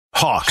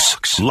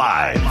Hawks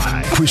Live.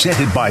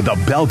 Presented by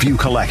the Bellevue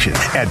Collection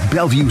at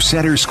Bellevue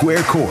Center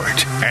Square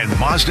Court and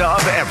Mazda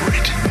of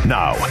Everett.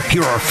 Now,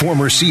 here are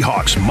former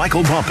Seahawks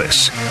Michael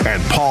Bumpus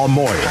and Paul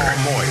Moyer.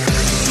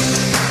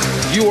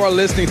 You are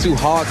listening to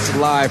Hawks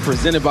Live,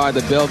 presented by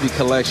the Bellevue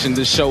Collection.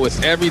 This show is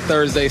every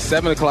Thursday,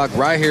 7 o'clock,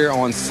 right here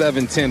on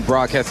 710,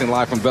 broadcasting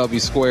live from Bellevue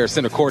Square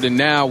Center Court. And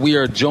now we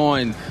are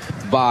joined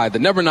by the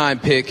number 9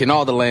 pick in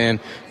all the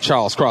land,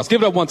 Charles Cross.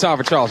 Give it up one time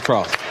for Charles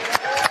Cross.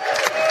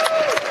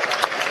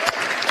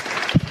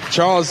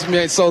 Charles,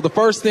 man, so the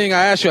first thing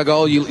I asked you, I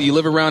go, you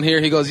live around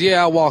here? He goes,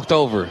 yeah, I walked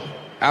over.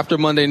 After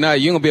Monday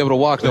night, you ain't gonna be able to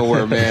walk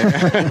nowhere,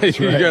 man.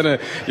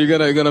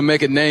 You're gonna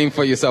make a name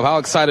for yourself. How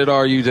excited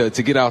are you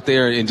to get out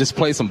there and just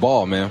play some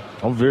ball, man?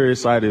 I'm very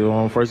excited.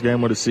 First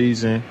game of the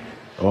season.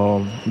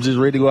 I'm just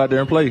ready to go out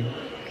there and play.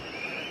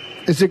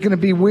 Is it going to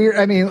be weird?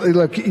 I mean,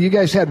 look, you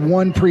guys had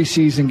one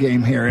preseason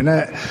game here, and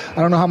I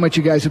don't know how much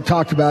you guys have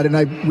talked about it.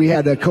 And we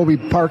had Kobe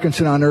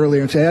Parkinson on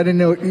earlier and said, I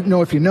didn't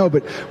know if you know,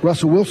 but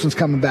Russell Wilson's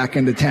coming back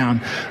into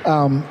town.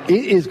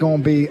 It is going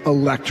to be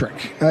electric.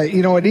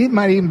 It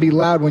might even be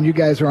loud when you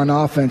guys are on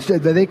offense.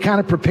 They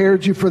kind of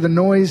prepared you for the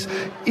noise,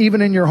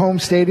 even in your home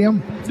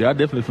stadium? Yeah, I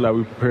definitely feel like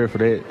we prepared for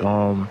that.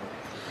 I'm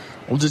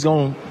just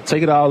going to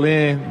take it all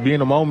in, be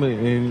in the moment,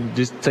 and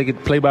just take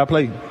it play by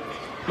play.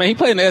 Man, he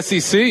played in the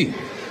SEC.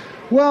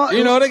 Well,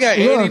 they got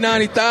 80,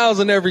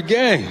 90,000 every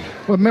game.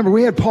 Well, remember,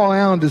 we had Paul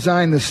Allen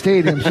design the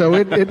stadium, so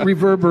it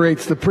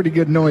reverberates the pretty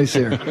good noise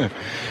here.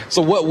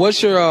 So what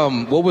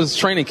was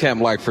training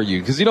camp like for you?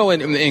 Because,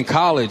 in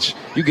college,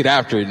 you get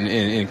after it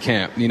in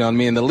camp. You know what I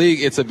mean? In the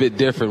league, it's a bit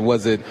different.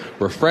 Was it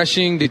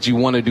refreshing? Did you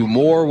want to do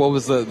more? What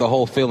was the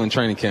whole feel in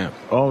training camp?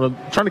 The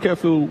training camp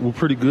feel was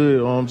pretty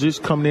good.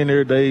 Just coming in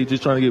every day,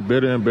 just trying to get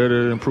better and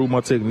better, improve my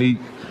technique,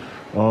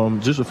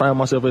 just refine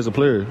myself as a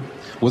player.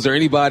 Was there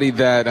anybody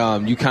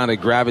that you kind of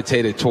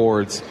gravitated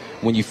towards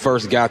when you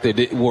first got there?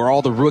 Were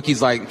all the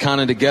rookies like kind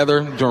of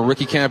together during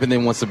rookie camp, and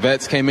then once the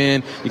vets came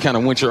in, you kind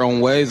of went your own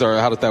ways, or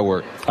how did that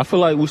work? I feel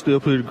like we still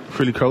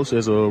pretty close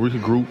as a rookie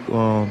group.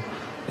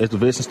 As the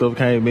vets and stuff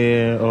came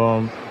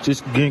in,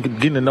 just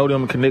getting to know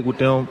them and connect with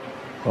them,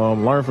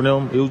 learn from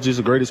them. It was just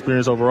a great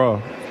experience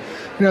overall.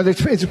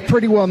 It's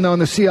pretty well known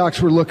the Seahawks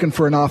were looking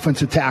for an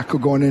offensive tackle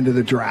going into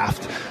the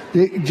draft.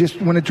 Just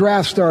when the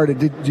draft started,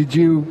 did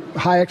you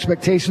high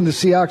expectation the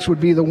Seahawks would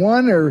be the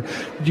one, or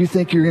do you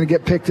think you're going to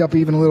get picked up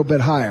even a little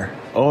bit higher?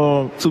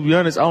 To be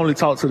honest, I only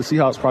talked to the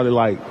Seahawks probably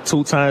like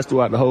 2 times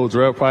throughout the whole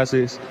draft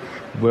process.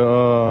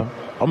 But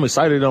I'm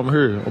excited I'm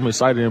here. I'm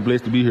excited and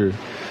blessed to be here.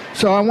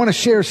 So I want to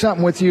share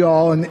something with you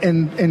all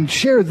and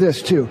share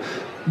this too.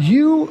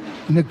 You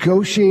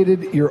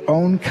negotiated your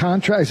own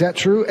contract. Is that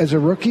true as a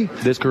rookie?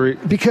 That's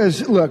correct.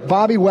 Because, look,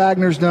 Bobby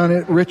Wagner's done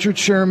it. Richard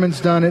Sherman's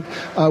done it.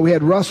 We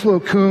had Russell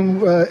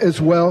Okung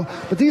as well.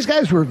 But these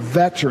guys were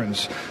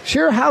veterans.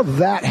 Share how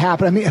that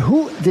happened. I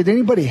mean, did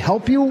anybody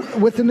help you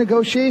with the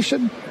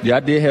negotiation? Yeah, I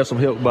did have some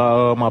help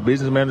by my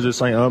business manager,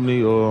 St.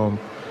 Omni,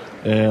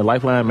 and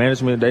Lifeline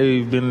Management.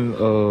 They've been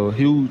a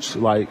huge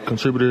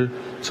contributor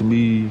to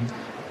me.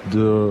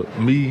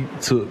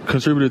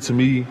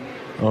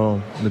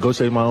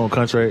 Negotiate my own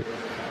contract.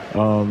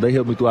 They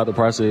helped me throughout the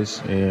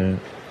process,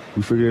 and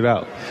we figured it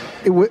out.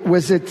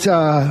 Was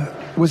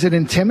it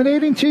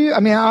intimidating to you? I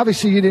mean,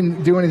 obviously you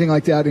didn't do anything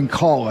like that in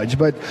college,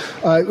 but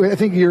I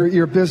think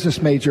you're a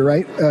business major,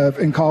 right,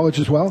 in college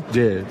as well?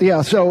 Yeah.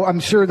 Yeah, so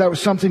I'm sure that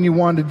was something you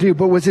wanted to do,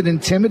 but was it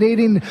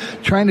intimidating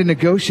trying to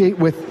negotiate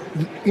with,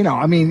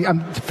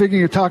 I'm figuring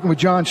you're talking with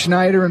John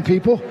Schneider and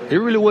people? It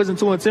really wasn't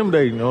too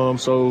intimidating.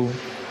 Once you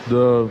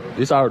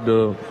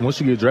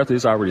get drafted,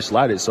 it's already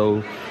slotted,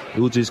 so it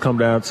would just come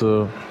down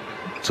to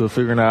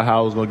figuring out how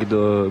I was going to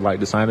get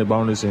the signing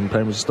bonus and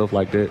payments and stuff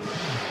like that.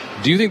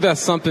 Do you think that's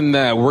something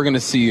that we're going to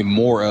see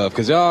more of?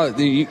 Because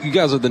you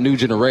guys are the new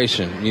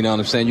generation, you know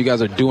what I'm saying? You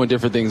guys are doing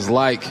different things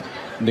like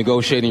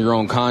negotiating your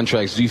own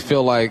contracts. Do you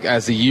feel like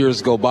as the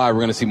years go by, we're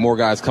going to see more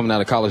guys coming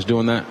out of college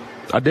doing that?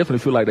 I definitely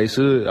feel like they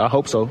should. I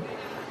hope so.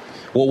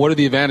 Well, what are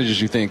the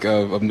advantages you think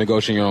of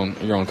negotiating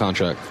your own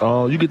contract?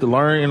 You get to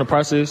learn in the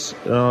process,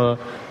 and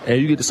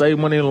you get to save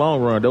money in the long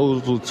run.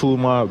 Those were 2 of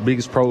my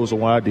biggest pros on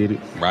why I did it.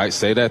 Right,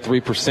 say that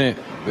 3%.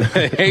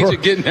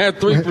 Agent getting that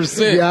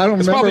 3%. Yeah, I don't remember.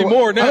 It's probably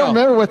more now. I don't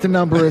remember what the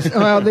number is.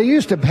 Well, they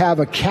used to have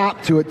a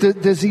cap to it.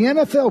 Does the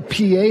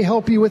NFLPA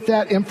help you with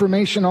that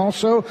information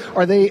also?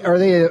 Are they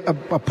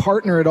a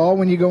partner at all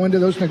when you go into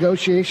those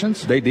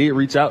negotiations? They did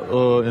reach out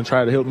and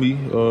try to help me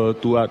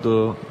throughout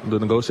the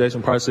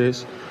negotiation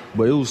process.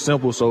 But it was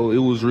simple, so it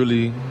was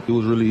really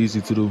easy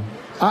to do.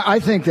 I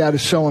think that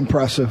is so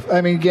impressive.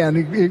 I mean,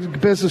 again,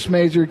 business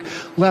major,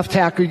 left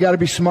tackle, you got to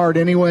be smart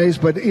anyways,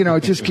 but,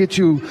 it just gets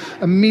you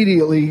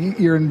immediately,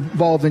 you're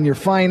involved in your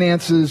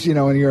finances,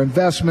 and your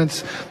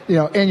investments,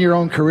 and your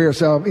own career.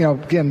 So,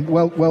 again,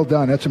 well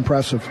done. That's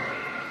impressive.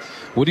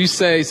 What do you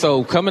say?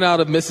 So coming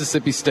out of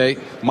Mississippi State,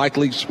 Mike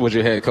Leach was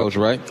your head coach,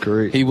 right?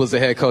 Correct. He was the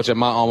head coach at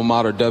my alma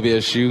mater,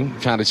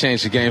 WSU, trying to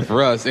change the game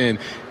for us. And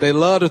they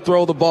love to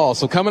throw the ball.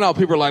 So coming out,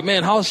 people are like,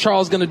 man, how's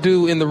Charles going to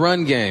do in the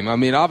run game? I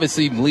mean,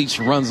 obviously Leach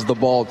runs the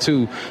ball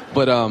too.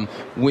 But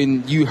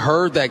when you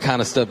heard that kind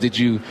of stuff, did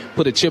you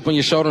put a chip on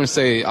your shoulder and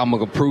say, I'm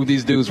going to prove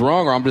these dudes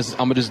wrong, or I'm going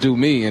to just do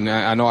me, and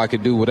I know I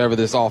could do whatever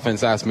this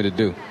offense asked me to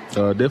do?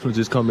 Definitely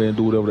just come in and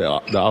do whatever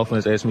the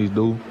offense asked me to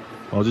do.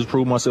 I'll just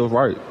prove myself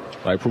right.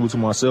 Like, prove it to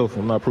myself.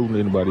 I'm not proving to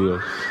anybody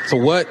else. So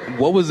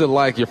what was it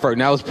like your first?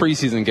 Now it's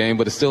preseason game,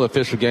 but it's still an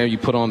official game. You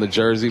put on the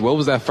jersey. What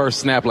was that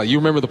first snap like? You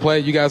remember the play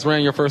you guys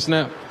ran your first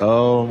snap?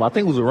 I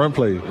think it was a run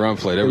play. Run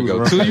play. There we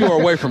go. 2 you are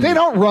away from me. They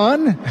don't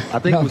run. I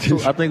think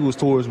it was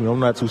towards me.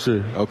 I'm not too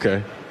sure.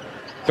 Okay.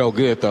 Felt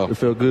good though. It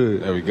felt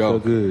good. There we go.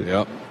 Felt good.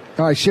 Yep.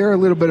 All right, share a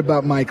little bit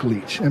about Mike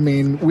Leach. I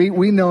mean,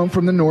 we know him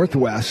from the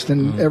Northwest,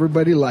 and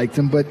everybody liked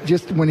him. But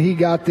just when he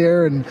got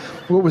there, and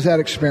what was that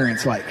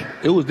experience like?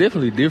 It was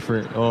definitely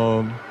different.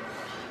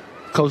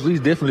 Coach Lee's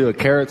definitely a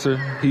character.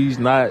 He's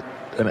not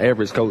an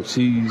average coach.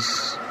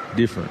 He's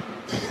different.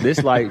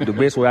 That's like the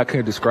best way I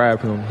can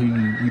describe him.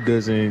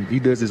 He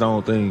does his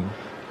own thing.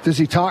 Does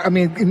he talk? I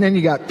mean, and then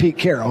you got Pete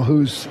Carroll,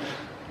 who's,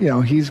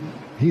 he's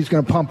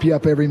going to pump you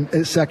up every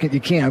second you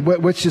can.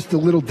 What's just the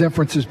little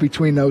differences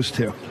between those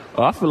two?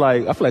 I feel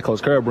like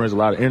Coach Carroll brings a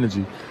lot of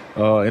energy,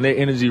 and that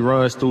energy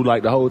runs through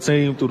like the whole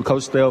team, through the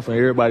coach staff, and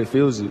everybody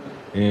feels it.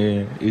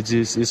 And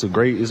it's a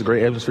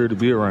great atmosphere to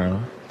be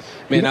around.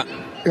 Man,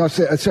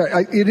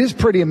 it is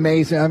pretty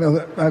amazing. I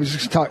mean, I was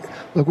just talking.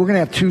 Look, we're going to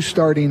have 2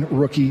 starting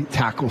rookie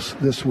tackles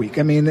this week.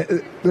 I mean,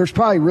 there's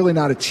probably really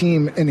not a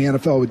team in the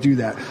NFL would do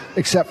that,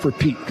 except for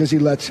Pete, because he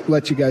lets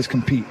you guys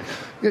compete.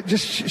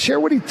 Just share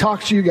what he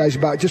talks to you guys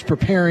about, just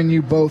preparing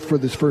you both for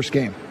this first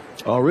game.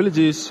 Really,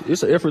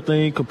 it's an effort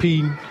thing,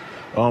 competing,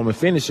 and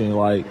finishing.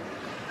 Like,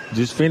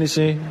 just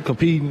finishing,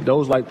 competing.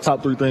 Those like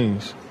top 3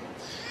 things.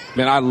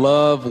 Man, I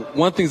love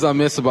one thing I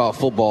miss about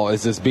football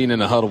is just being in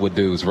the huddle with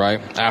dudes, right?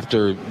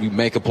 After you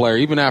make a player,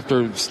 even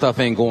after stuff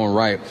ain't going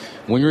right.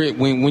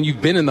 When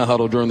you've been in the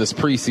huddle during this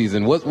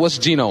preseason, what's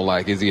Geno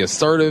like? Is he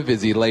assertive?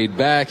 Is he laid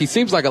back? He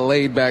seems like a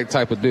laid back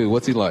type of dude.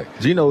 What's he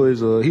like? Geno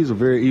he's a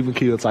very even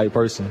keel type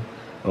person.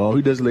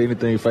 He doesn't let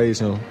anything faze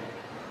him.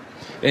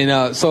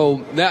 And so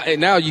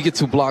now you get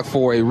to block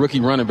for a rookie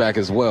running back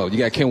as well. You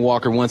got Ken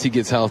Walker. Once he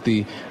gets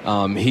healthy,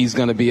 he's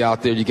going to be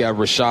out there. You got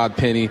Rashad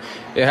Penny.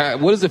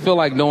 What does it feel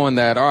like knowing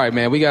that, all right,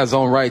 man, we got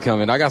zone right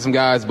coming. I got some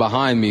guys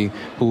behind me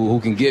who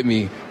can get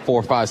me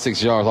 4, 5,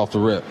 6 yards off the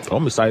rip.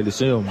 I'm excited to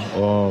see him.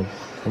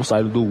 I'm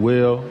excited to do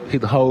well, hit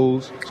the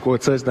holes, score a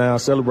touchdown,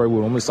 celebrate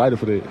with him. I'm excited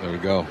for that. There we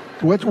go.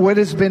 What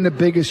has been the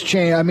biggest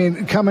change? I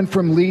mean, coming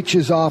from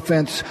Leach's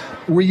offense,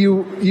 you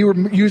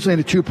were usually in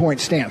a 2-point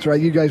stance, right?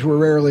 You guys were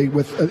rarely in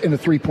a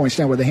 3-point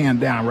stance with a hand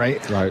down,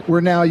 right? Right.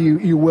 Where now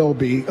you will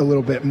be a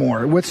little bit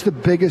more. What's the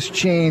biggest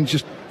change?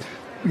 Just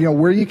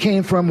where you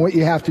came from, what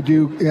you have to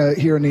do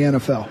here in the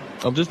NFL.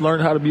 I'm just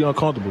learning how to be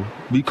uncomfortable,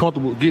 get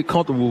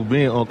comfortable with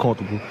being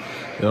uncomfortable.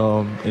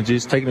 And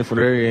just taking it from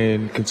there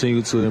and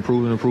continue to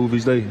improve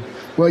each day.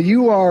 Well,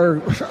 you are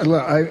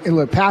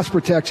look pass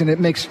protection. It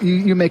makes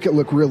you make it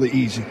look really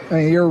easy. I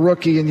mean, you're a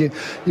rookie, and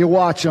you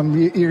watch them.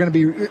 You're going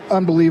to be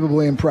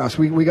unbelievably impressed.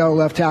 We got a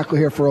left tackle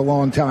here for a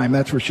long time,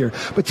 that's for sure.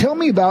 But tell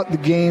me about the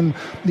game.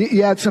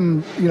 You had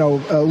some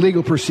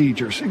legal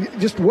procedures.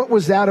 Just what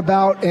was that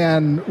about,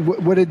 and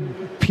what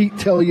did Pete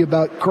tell you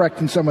about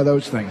correcting some of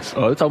those things?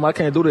 They told me I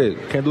can't do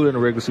that. Can't do that in a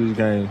regular season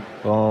game.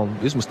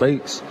 It's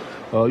mistakes.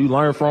 You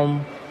learn from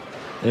them,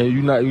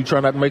 and you try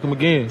not to make them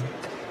again.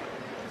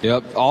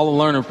 Yep, all the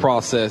learning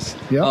process.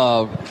 Yep.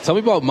 Tell me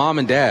about mom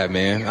and dad,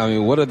 man. I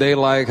mean, what are they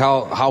like?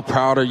 How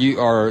proud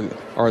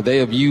are they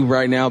of you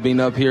right now, being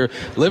up here,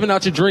 living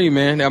out your dream,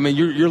 man? I mean,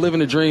 you're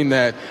living a dream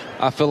that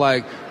I feel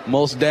like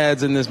most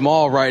dads in this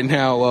mall right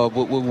now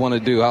would want to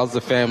do. How's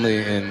the family,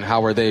 and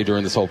how are they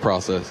during this whole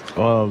process?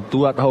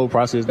 Throughout the whole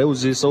process, they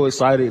was just so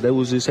excited. They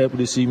was just happy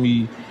to see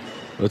me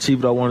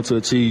achieve what I wanted to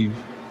achieve,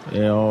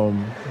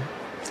 and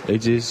They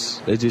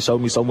just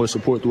showed me so much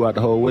support throughout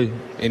the whole way.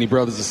 Any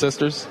brothers or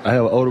sisters? I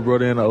have an older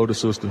brother and an older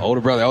sister. Older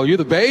brother. Oh, you're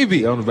the baby.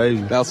 Yeah, I'm the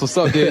baby. That's what's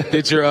up.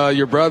 Did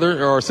your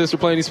brother or sister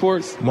play any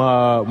sports?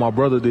 My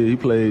brother did. He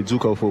played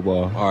JUCO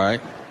football. All right.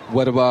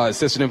 What about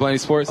sister? Didn't play any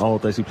sports? I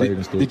don't think she played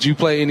any sports. Did you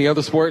play any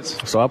other sports?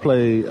 So I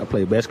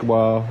played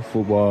basketball,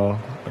 football.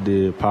 I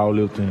did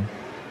powerlifting,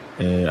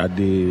 and I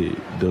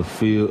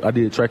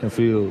did track and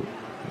field,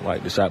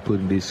 like the shot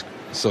putting disc.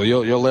 So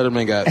your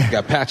Letterman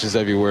got patches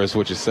everywhere is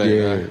what you're saying.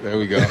 Yeah. Right, there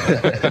we go.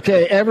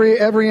 Okay, every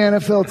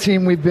NFL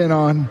team we've been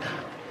on,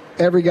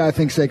 every guy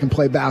thinks they can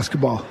play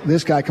basketball.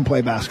 This guy can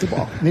play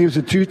basketball. He was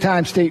a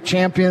 2-time state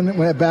champion,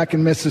 went back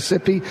in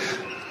Mississippi.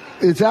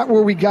 Is that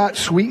where we got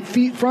Sweet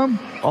Feet from?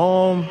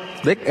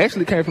 They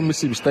actually came from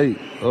Mississippi State.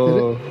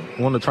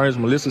 One of the trainers,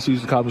 Melissa, she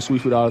used to call me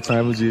Sweet Feet all the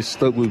time. It just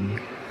stuck with me.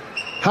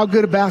 How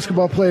good a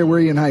basketball player were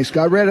you in high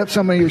school? I read up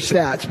some of your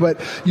stats, but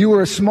you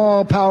were a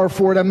small power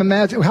forward. I'm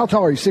imagining. How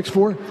tall are you?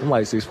 6'4"? I'm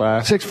like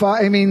 6'5".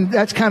 6'5". I mean,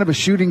 that's kind of a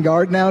shooting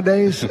guard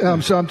nowadays.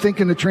 So I'm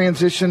thinking the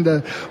transition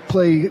to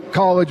play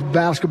college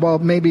basketball,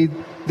 maybe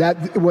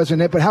that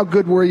wasn't it. But how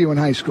good were you in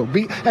high school?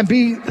 You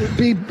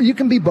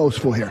can be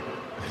boastful here.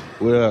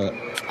 Well,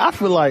 I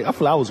feel like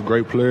I was a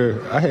great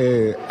player.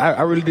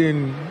 I really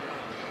didn't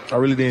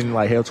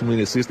like have too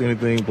many assists or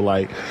anything, but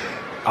like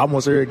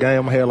almost every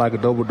game I had like a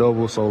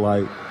double. So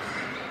like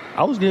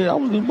I was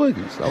getting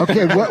buckets.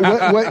 Okay,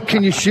 what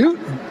can you shoot?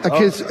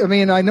 Because I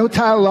mean, I know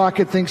Tyler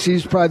Lockett thinks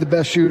he's probably the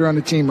best shooter on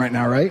the team right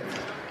now, right?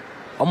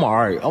 I'm all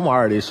right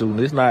at shooting.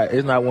 It's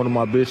not one of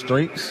my best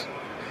strengths.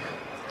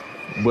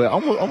 But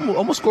I'm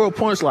gonna score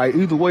points like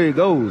either way it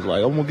goes.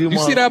 Like I'm gonna give. You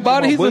see that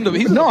body? He's in the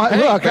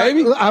look,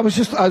 baby. I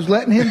was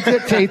letting him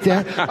dictate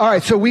that. All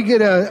right, so we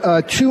get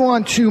a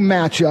 2-on-2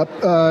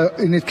 matchup,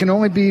 and it can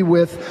only be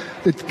with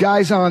the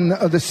guys on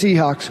the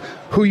Seahawks.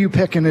 Who you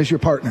picking as your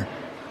partner?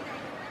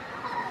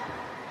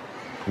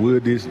 Will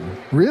Disney.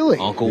 Really?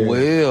 Uncle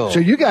Will. So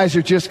you guys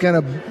are just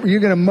gonna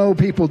mow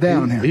people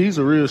down here. He's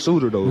a real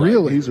shooter though.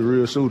 Really? Like, he's a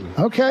real shooter.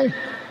 Okay.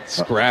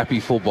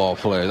 Scrappy football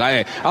players.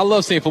 I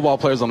love seeing football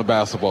players on the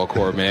basketball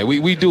court, man.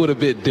 We do it a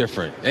bit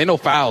different. Ain't no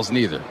fouls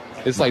neither.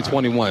 It's like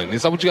 21.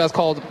 Is that what you guys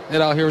call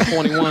it out here,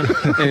 21?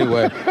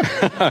 Anyway.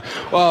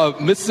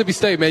 Mississippi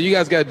State, man, you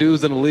guys got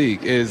dudes in the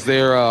league. Is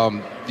there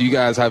do you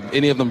guys have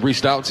any of them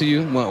reached out to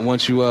you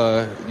once you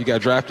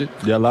got drafted?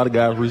 Yeah, a lot of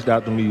guys reached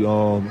out to me.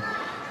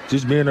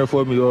 Just being there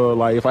for me,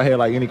 like if I had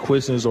like any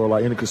questions or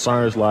like any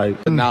concerns, like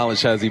what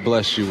knowledge has he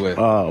blessed you with?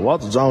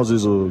 Walter Jones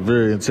is a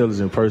very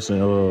intelligent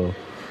person.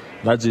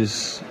 Not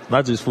just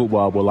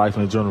football, but life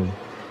in general.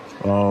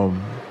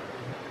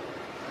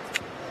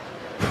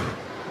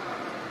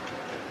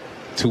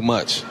 Too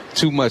much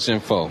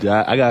info.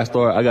 Yeah, I gotta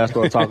start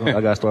talking.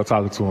 I gotta start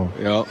talking to him.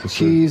 Yep.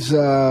 Sure. He's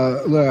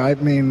look. I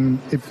mean,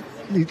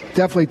 he's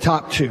definitely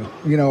top 2.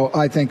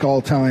 I think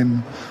all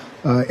time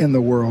in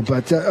the world.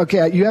 But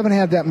okay, you haven't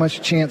had that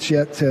much chance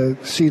yet to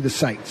see the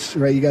sights,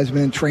 right? You guys have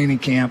been in training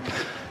camp.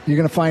 You're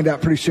going to find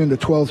out pretty soon the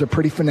 12s are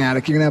pretty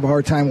fanatic. You're going to have a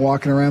hard time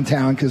walking around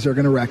town because they're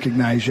going to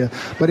recognize you.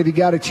 But have you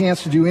got a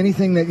chance to do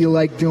anything that you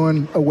like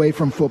doing away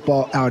from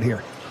football out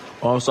here?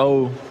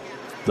 So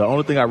the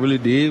only thing I really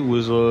did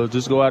was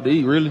just go out to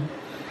eat, really.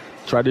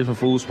 Try different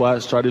food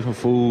spots, try different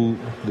food.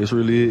 That's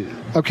really it.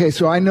 Okay,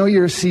 so I know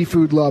you're a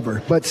seafood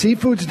lover, but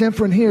seafood's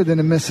different here than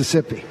in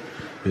Mississippi.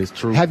 It's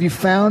true. Have you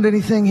found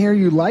anything here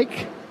you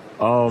like?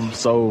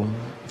 So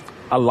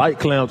I like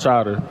clam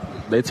chowder.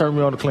 They turned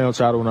me on to clam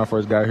chowder when I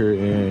first got here,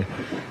 and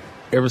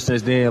ever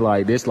since then,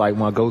 like that's like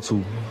my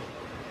go-to.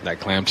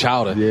 That clam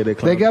chowder. Yeah,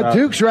 they got chowder.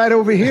 Duke's right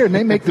over here, and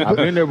they make the. I've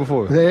been there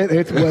before.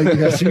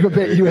 Yes,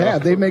 you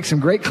have. They make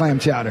some great clam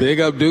chowder. Big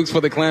up Duke's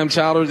for the clam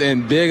chowders,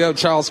 and big up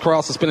Charles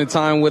Cross for spending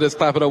time with us.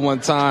 Clap it up one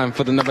time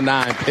for the number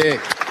 9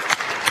 pick.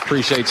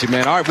 Appreciate you,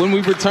 man. All right, when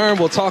we return,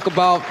 we'll talk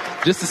about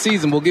just the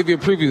season. We'll give you a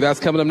preview. That's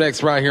coming up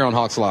next right here on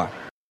Hawks Live.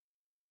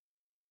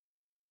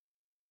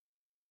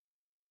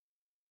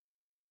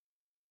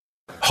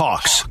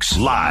 Hawks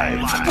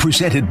Live,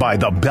 presented by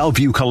the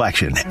Bellevue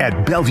Collection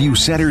at Bellevue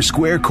Center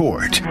Square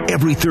Court.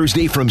 Every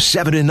Thursday from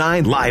 7 to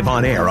 9, live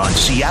on air on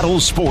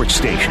Seattle's sports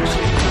station.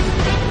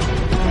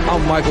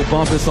 I'm Michael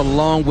Bumpus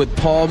along with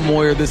Paul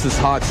Moyer. This is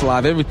Hawks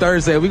Live. Every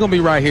Thursday, we're going to be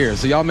right here.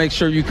 So y'all make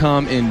sure you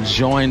come and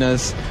join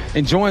us.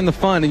 Enjoying the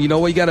fun. And you know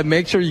what? You got to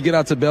make sure you get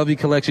out to Bellevue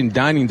Collection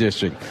Dining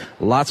District.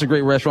 Lots of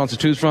great restaurants to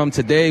choose from.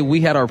 Today,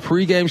 we had our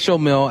pregame show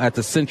meal at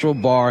the Central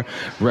Bar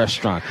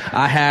Restaurant.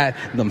 I had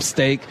them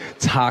steak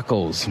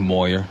tacos,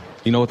 Moyer.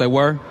 You know what they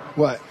were?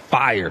 What?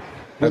 Fire.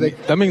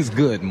 That means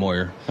good,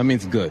 Moyer. That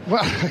means good.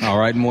 Well, all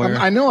right, Moyer.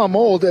 I know I'm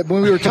old.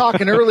 When we were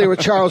talking earlier with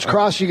Charles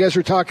Cross, you guys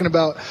were talking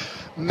about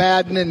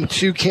Madden and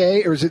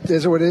 2K, or is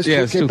it what it is?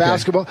 Yeah, 2K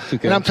basketball.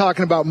 2K. And I'm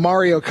talking about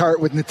Mario Kart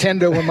with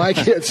Nintendo with my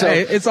kids. So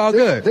hey, it's all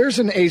good. There's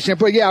an age jump.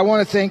 But yeah, I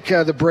want to thank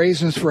the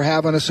Brazens for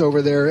having us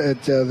over there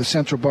at the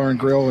Central Bar and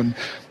Grill. And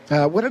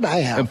what did I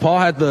have? And Paul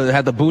had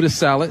the Buddhist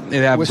salad. They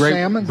have with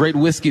salmon. Great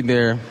whiskey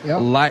there.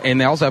 Yep. And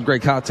they also have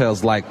great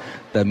cocktails like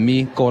the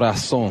Mi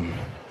Corazon.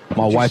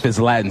 My wife is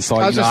Latin, so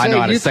I know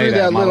how to say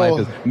that. My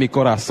wife is Mi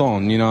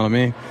Corazon. You know what I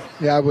mean?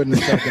 Yeah, I wouldn't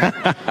have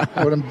said that.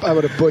 I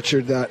would have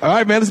butchered that. All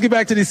right, man, let's get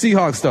back to the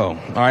Seahawks, though.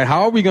 All right,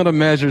 how are we going to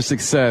measure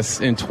success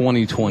in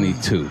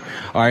 2022?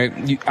 All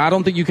right, I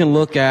don't think you can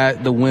look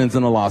at the wins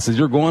and the losses.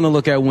 You're going to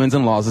look at wins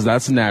and losses.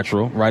 That's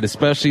natural, right?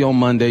 Especially on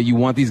Monday. You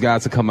want these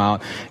guys to come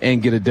out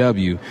and get a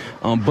W.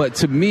 But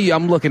to me,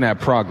 I'm looking at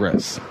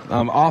progress.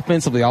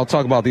 Offensively, I'll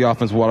talk about the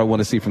offense, what I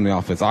want to see from the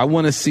offense. I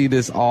want to see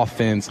this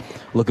offense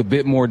look a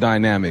bit more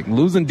dynamic.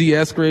 Losing D.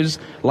 Eskridge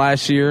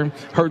last year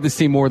hurt this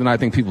team more than I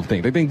think people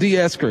think. They think D.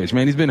 Eskridge,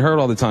 man, he's been hurt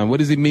all the time. What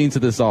does he mean to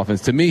this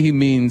offense? To me, he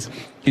means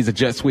he's a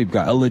jet sweep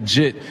guy, a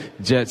legit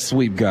jet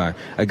sweep guy,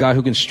 a guy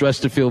who can stretch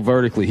the field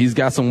vertically. He's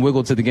got some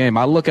wiggle to the game.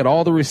 I look at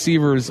all the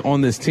receivers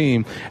on this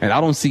team, and I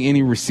don't see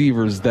any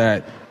receivers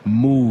that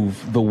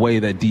move the way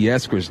that D.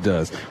 Eskridge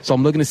does. So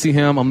I'm looking to see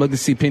him. I'm looking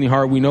to see Penny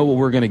Hart. We know what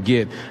we're going to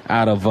get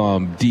out of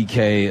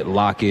DK,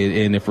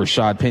 Lockett, and if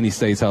Rashad Penny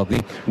stays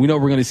healthy, we know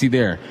what we're going to see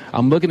there.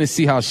 I'm looking to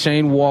see how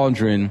Shane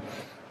Waldron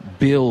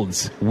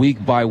builds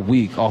week by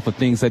week off of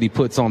things that he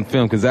puts on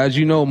film. Because as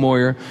you know,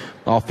 Moyer,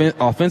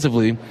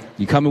 offensively,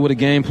 you come in with a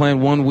game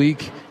plan one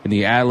week, and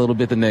you add a little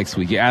bit the next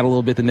week. You add a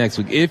little bit the next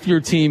week. If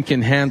your team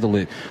can handle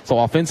it. So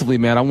offensively,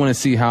 man, I want to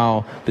see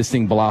how this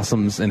thing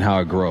blossoms and how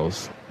it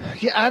grows.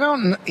 I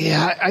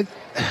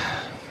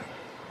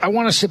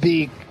want us to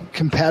be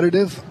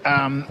competitive.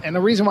 And the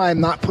reason why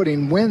I'm not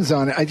putting wins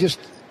on it,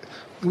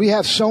 we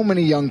have so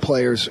many young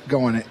players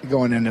going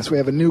in this. We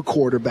have a new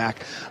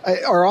quarterback.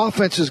 Our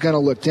offense is going to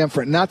look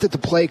different. Not that the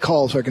play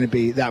calls are going to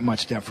be that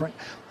much different.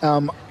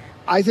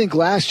 I think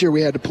last year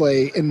we had to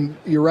play, and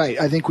you're right,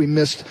 I think we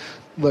missed.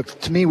 Look,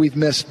 to me, we've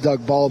missed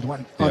Doug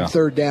Baldwin on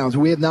third downs.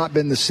 We have not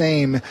been the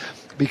same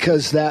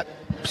because that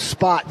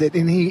spot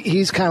and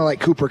he's kind of like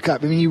Cooper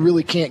Kupp. I mean, you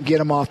really can't get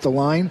him off the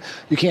line.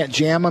 You can't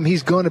jam him.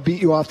 He's going to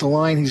beat you off the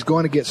line. He's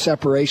going to get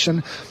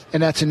separation,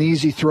 and that's an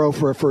easy throw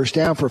for a first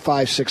down for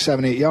 5, 6,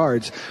 7, 8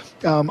 yards.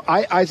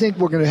 I think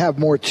we're going to have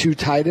more two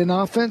tight end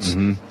offense.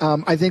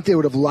 Mm-hmm. I think they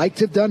would have liked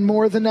to have done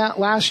more than that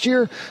last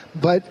year.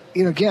 But,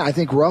 again, I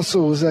think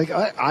Russell was like,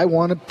 I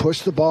want to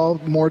push the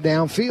ball more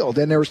downfield.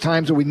 And there was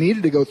times that we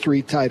needed to go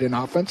 3 tight end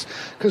offense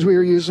because we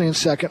were usually in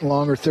second and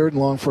long or third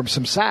and long from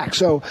some sacks.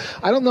 So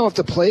I don't know if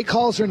the play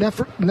calls are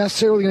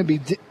necessarily going to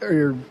be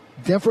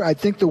different. I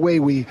think the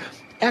way we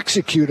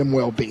execute them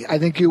will be. I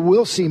think you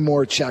will see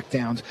more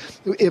checkdowns.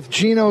 If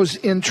Geno's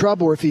in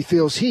trouble or if he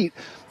feels heat,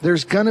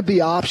 there's going to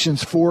be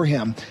options for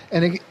him.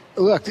 And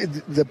look,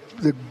 the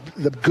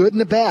good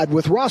and the bad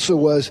with Russell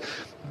was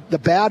the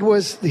bad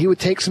was he would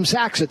take some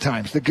sacks at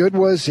times. The good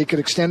was he could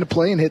extend a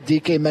play and hit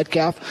DK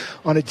Metcalf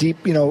on a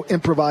deep,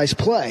 improvised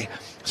play.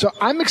 So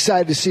I'm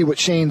excited to see what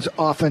Shane's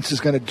offense is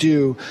going to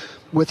do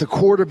with a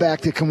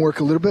quarterback that can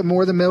work a little bit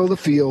more in the middle of the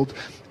field.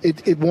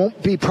 It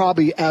won't be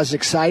probably as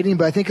exciting,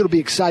 but I think it'll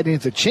be exciting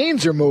if the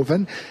chains are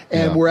moving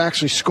and we're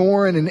actually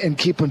scoring and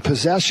keeping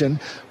possession.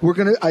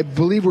 I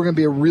believe we're going to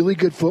be a really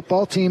good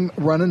football team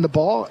running the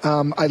ball.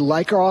 I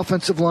like our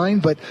offensive line,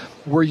 but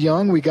we're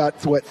young. We got,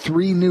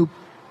 3 new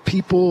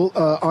people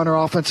on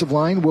our offensive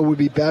line. Will we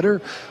be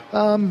better?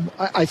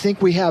 I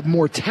think we have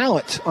more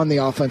talent on the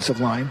offensive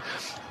line.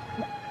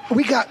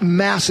 We got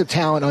massive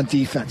talent on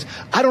defense.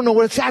 I don't know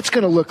what that's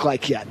going to look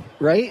like yet,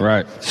 right?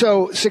 Right.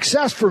 So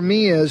success for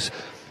me is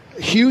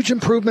huge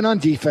improvement on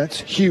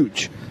defense,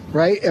 huge,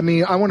 right? I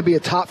mean, I want to be a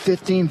top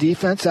 15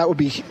 defense. That would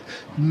be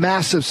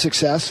massive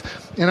success.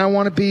 And I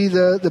want to be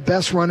the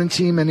best running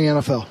team in the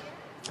NFL.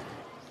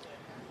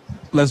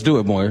 Let's do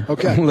it, Moyer.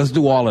 Okay. Let's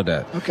do all of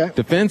that. Okay.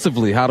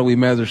 Defensively, how do we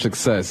measure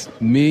success?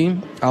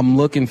 I'm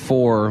looking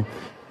for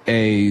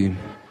a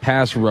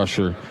pass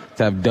rusher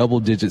to have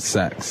double-digit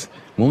sacks.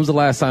 When was the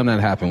last time that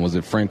happened? Was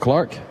it Frank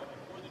Clark?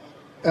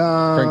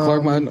 Frank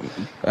Clark,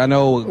 I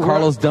know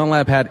Carlos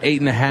Dunlap had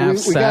 8.5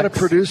 sacks. We got a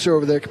producer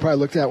over there could probably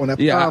look that one up.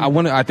 Yeah,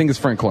 I think it's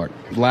Frank Clark.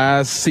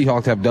 Last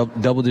Seahawks have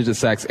double-digit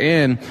sacks,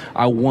 and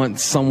I want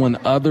someone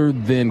other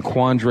than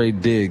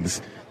Quandre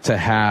Diggs to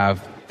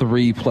have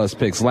 3+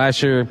 picks.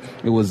 Last year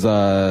it was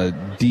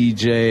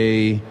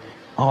DJ.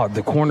 Oh,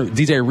 the corner,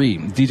 DJ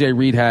Reed. DJ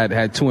Reed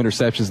had 2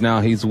 interceptions.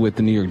 Now he's with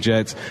the New York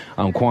Jets.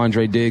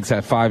 Quandre Diggs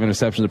had 5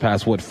 interceptions the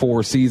past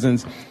 4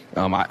 seasons.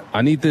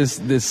 I need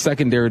this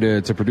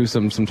secondary to produce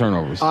some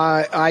turnovers.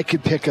 I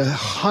could pick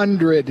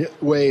 100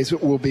 ways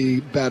it will be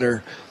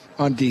better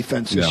on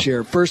defense this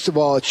year. First of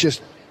all, it's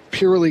just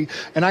purely,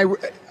 and I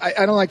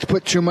don't like to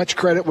put too much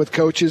credit with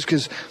coaches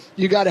because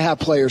you got to have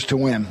players to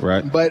win.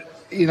 Right. But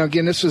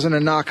again, this isn't a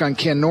knock on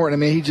Ken Norton. I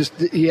mean,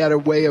 he had a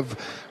way of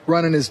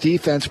running his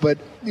defense, but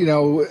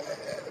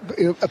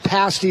a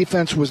pass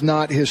defense was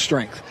not his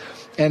strength.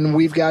 And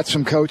we've got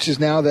some coaches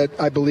now that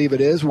I believe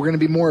it is. We're going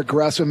to be more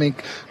aggressive. I mean,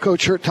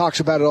 Coach Hurt talks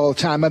about it all the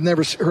time. I've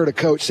never heard a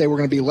coach say we're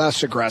going to be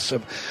less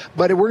aggressive,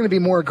 but we're going to be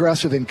more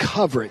aggressive in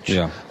coverage.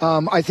 Yeah.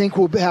 I think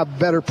we'll have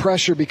better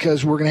pressure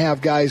because we're going to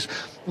have guys.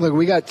 Look,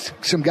 we got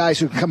some guys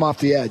who can come off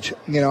the edge.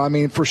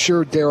 For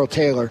sure, Darrell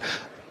Taylor.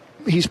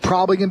 He's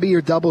probably going to be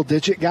your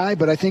double-digit guy,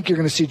 but I think you're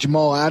going to see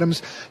Jamal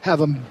Adams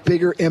have a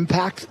bigger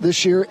impact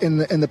this year in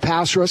the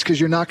pass rush because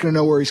you're not going to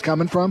know where he's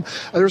coming from.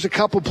 There was a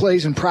couple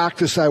plays in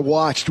practice I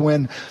watched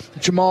when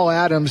Jamal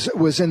Adams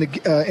was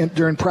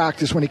during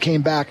practice when he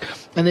came back,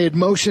 and they had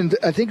motioned,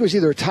 I think it was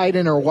either a tight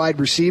end or a wide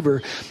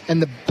receiver,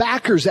 and the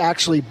backers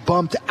actually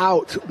bumped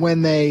out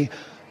when they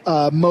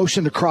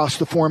motioned across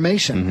the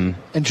formation,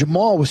 mm-hmm. and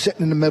Jamal was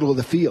sitting in the middle of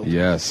the field.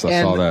 Yes,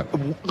 I saw that.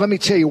 Let me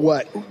tell you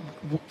what.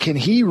 Can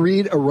he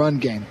read a run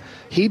game?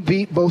 He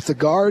beat both the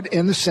guard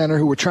and the center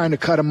who were trying to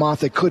cut him off.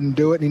 They couldn't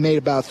do it, and he made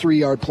about a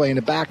 3-yard play in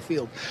the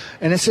backfield.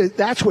 And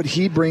that's what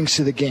he brings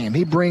to the game.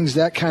 He brings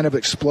that kind of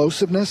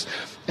explosiveness,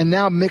 and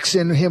now mix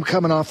in him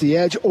coming off the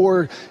edge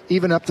or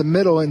even up the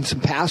middle in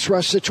some pass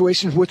rush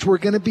situations, which we're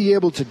going to be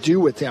able to do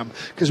with him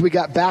because we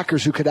got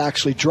backers who could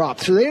actually drop.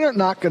 So they're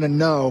not going to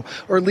know,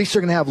 or at least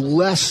they're going to have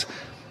less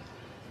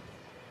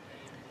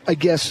I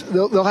guess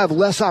they'll have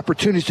less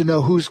opportunities to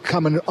know who's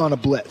coming on a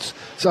blitz.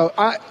 So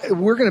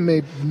we're going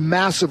to be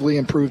massively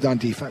improved on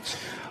defense.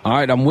 All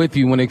right, I'm with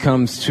you when it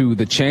comes to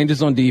the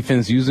changes on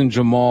defense, using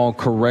Jamal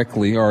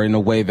correctly or in a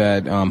way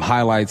that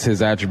highlights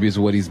his attributes,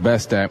 what he's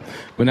best at.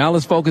 But now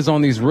let's focus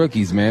on these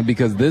rookies, man,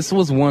 because this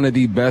was one of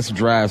the best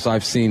drafts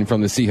I've seen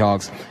from the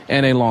Seahawks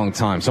in a long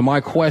time. So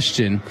my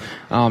question,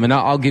 and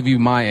I'll give you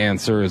my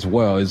answer as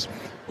well, is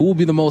who will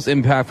be the most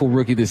impactful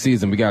rookie this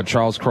season? We got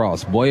Charles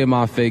Cross, Boye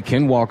Mafe,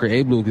 Ken Walker,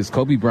 Abe Lucas,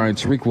 Kobe Bryant,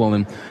 Tariq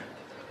Woolen,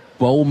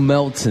 Bo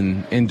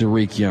Melton, and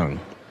Derek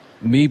Young.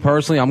 Me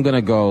personally, I'm going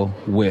to go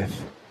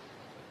with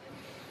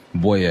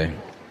Boye.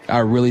 I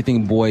really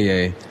think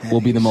Boye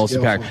will be the most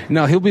impactful.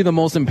 Now, he'll be the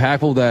most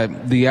impactful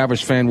that the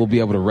average fan will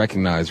be able to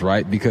recognize,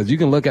 right? Because you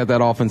can look at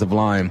that offensive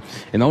line,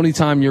 and the only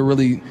time you're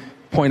really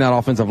point out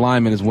offensive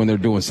linemen is when they're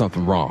doing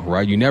something wrong,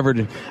 right?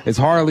 I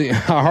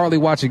hardly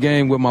watch a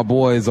game with my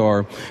boys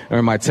or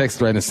my text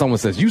thread and someone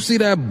says, you see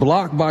that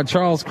block by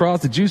Charles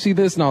Cross? Did you see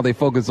this? No, they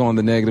focus on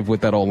the negative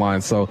with that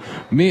O-line. So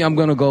I'm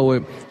going to go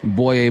with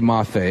Boye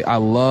Mafe. I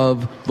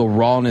love the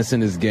rawness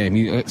in his game.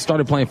 He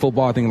started playing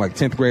football, I think like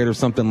 10th grade or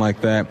something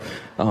like that.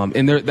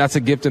 And that's a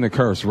gift and a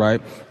curse,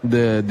 right?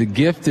 The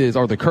gift is,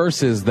 or the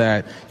curse is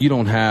that you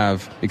don't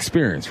have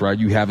experience, right?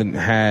 You haven't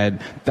had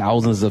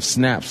thousands of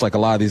snaps like a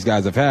lot of these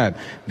guys have had.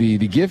 The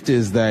gift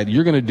is that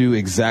you're going to do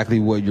exactly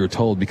what you're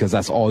told because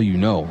that's all you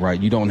know,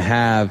 right? You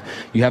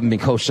haven't been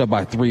coached up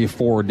by 3 or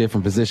 4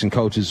 different position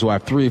coaches who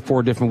have 3 or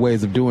 4 different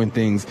ways of doing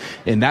things.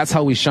 And that's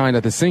how we shined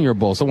at the Senior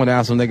Bowl. Someone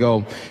asked them, they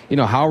go,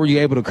 how were you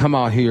able to come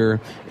out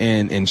here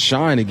and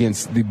shine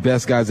against the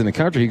best guys in the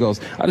country? He goes,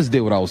 I just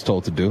did what I was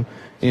told to do.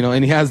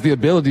 And he has the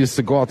ability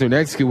to go out there and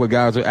execute what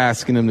guys are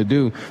asking him to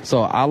do.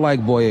 So I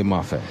like Boye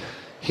Mafe.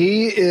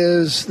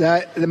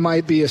 That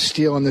might be a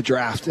steal in the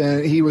draft.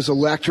 And he was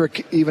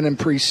electric even in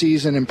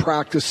preseason and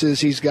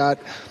practices. He's got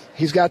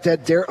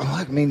that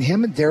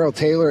him and Darrell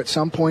Taylor at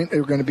some point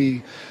are going to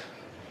be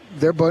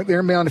they're going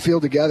to be on the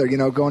field together,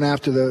 going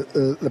after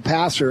the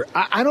passer.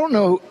 I don't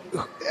know.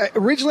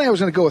 Originally I was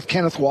going to go with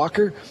Kenneth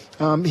Walker.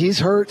 He's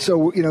hurt,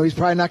 so he's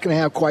probably not going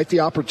to have quite the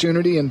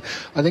opportunity. And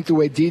I think the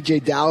way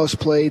DJ Dallas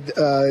played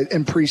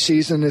in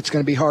preseason, it's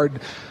going to be hard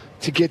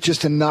to get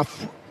just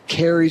enough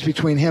carries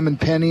between him and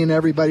Penny and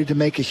everybody to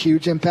make a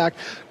huge impact.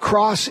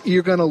 Cross,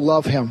 you're going to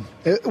love him.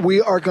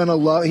 We are going to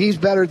love. He's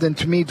better than,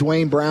 to me,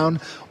 Dwayne Brown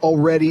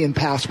already in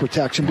pass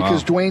protection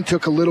because Dwayne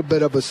took a little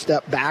bit of a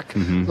step back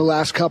the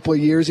last couple of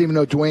years, even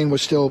though Dwayne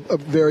was still a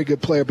very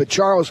good player. But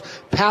Charles,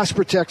 pass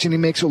protection, he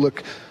makes it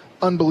look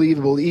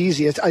unbelievable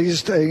easy. I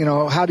just,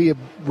 how do you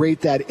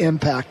rate that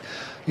impact?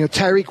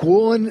 Tariq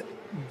Woolen,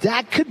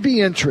 that could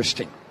be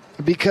interesting.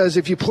 Because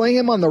if you play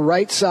him on the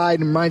right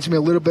side, it reminds me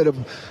a little bit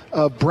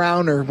of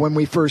Browner when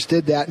we first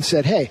did that and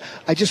said, hey,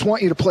 I just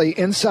want you to play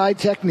inside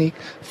technique,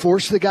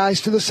 force the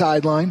guys to the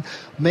sideline,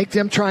 make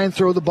them try and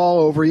throw the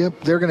ball over you.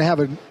 They're going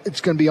to it's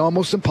going to be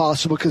almost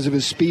impossible because of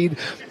his speed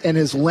and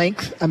his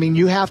length. I mean,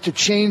 you have to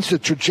change the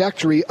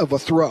trajectory of a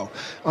throw.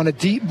 On a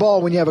deep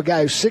ball, when you have a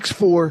guy who's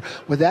 6'4"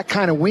 with that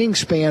kind of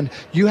wingspan,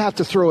 you have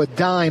to throw a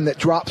dime that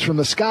drops from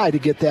the sky to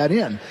get that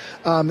in.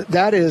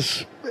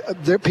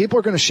 People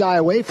are going to shy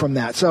away from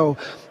that. So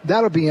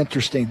that'll be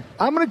interesting.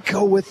 I'm going to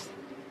go with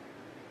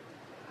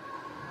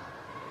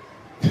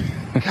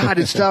God,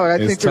 it's tough. I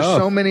think there's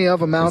so many of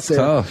them out there.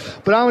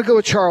 Tough. But I'm going to go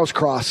with Charles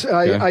Cross.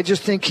 I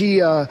just think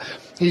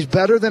he's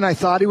better than I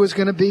thought he was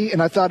going to be,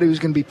 and I thought he was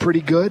going to be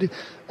pretty good.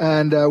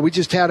 And we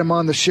just had him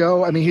on the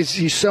show. I mean,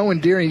 he's so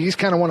endearing. You just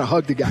kind of want to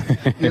hug the guy.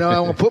 I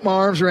want to put my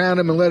arms around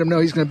him and let him know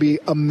he's going to be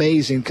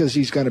amazing because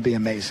he's going to be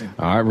amazing.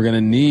 All right, we're going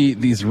to need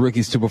these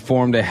rookies to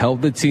perform to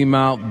help the team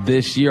out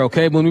this year.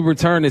 Okay, when we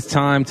return, it's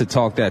time to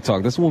talk that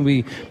talk. This is when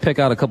we pick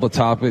out a couple of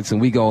topics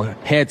and we go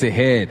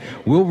head-to-head.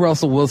 Will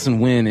Russell Wilson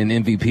win an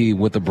MVP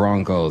with the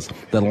Broncos?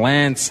 The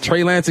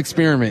Trey Lance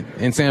experiment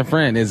in San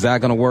Fran, is that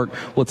going to work?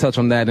 We'll touch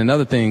on that and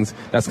other things.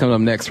 That's coming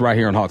up next right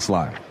here on Hawks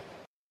Live.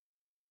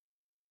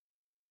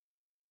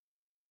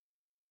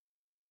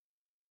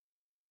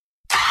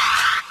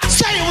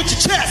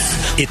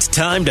 It's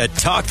time to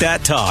talk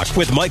that talk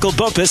with Michael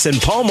Bumpus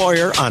and Paul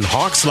Moyer on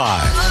Hawks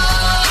Live.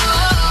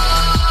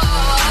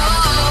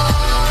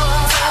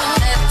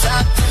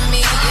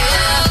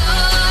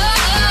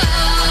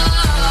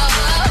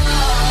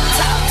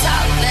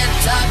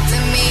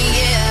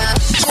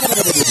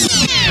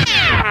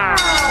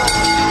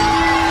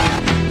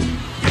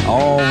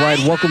 All right,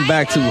 welcome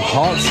back to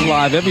Hawks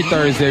Live every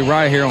Thursday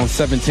right here on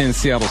 710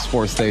 Seattle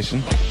Sports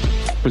Station,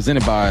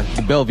 presented by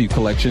the Bellevue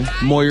Collection.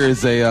 Moyer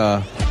is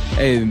a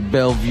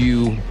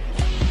Bellevue,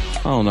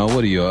 I don't know,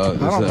 what are you?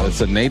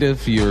 It's a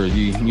native?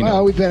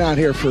 Well, we've been out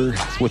here for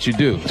what you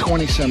do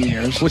 20-some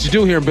years. What you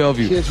do here in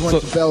Bellevue. Kids went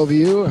to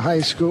Bellevue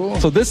High School.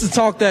 So this is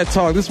Talk That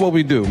Talk. This is what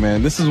we do,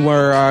 man. This is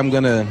where I'm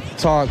going to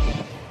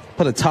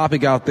put a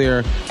topic out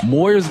there.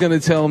 Moyer's going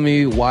to tell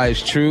me why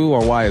it's true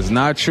or why it's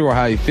not true or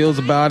how he feels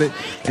about it.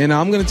 And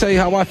I'm going to tell you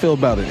how I feel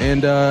about it.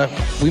 And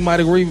we might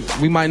agree,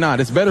 we might not.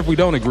 It's better if we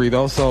don't agree,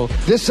 though. So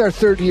this is our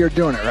third year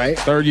doing it, right?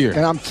 Third year.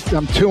 And I'm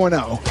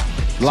 2-0.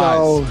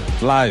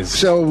 Lies.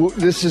 So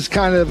this is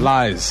kind of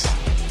lies.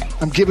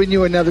 I'm giving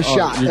you another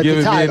shot. You're at giving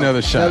the title. me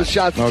another shot. Another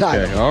shot at the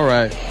title. Okay, all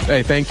right.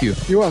 Hey, thank you.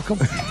 You're welcome.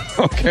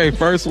 Okay,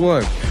 first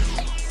one.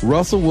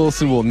 Russell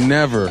Wilson will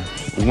never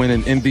win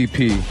an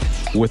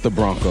MVP with the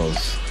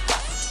Broncos.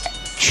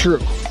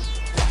 True.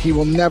 He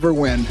will never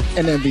win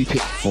an MVP.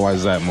 Why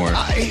is that more?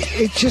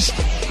 It just,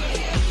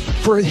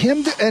 for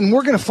him, and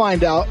we're going to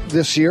find out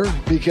this year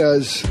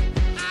because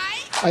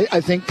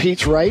I think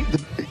Pete's right.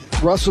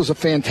 Russell's a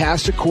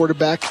fantastic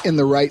quarterback in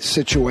the right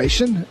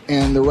situation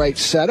and the right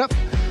setup.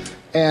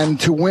 And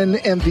to win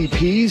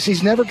MVPs,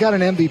 he's never got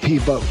an MVP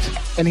vote.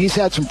 And he's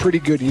had some pretty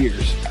good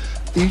years.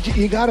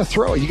 You got to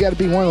throw it. You got to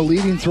be one of the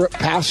leading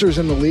passers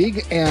in the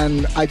league.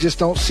 And I just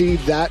don't see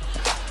that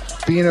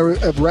being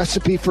a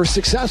recipe for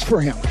success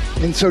for him.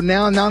 And so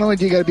now not only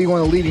do you got to be one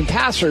of the leading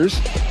passers,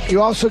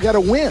 you also got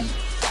to win.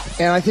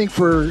 And I think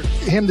for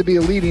him to be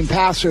a leading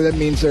passer, that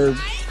means they're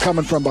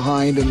coming from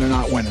behind and they're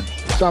not winning.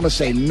 So I'm going to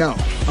say no.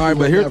 All right,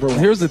 but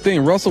here's the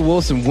thing. Russell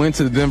Wilson went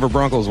to the Denver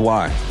Broncos.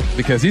 Why?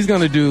 Because he's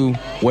going to do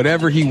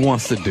whatever he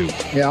wants to do.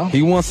 Yeah.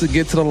 He wants to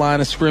get to the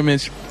line of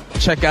scrimmage,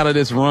 check out of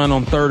this run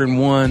on 3rd and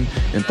 1,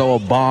 and throw a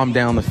bomb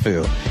down the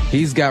field.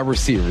 He's got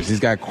receivers. He's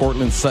got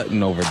Cortland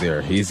Sutton over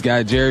there. He's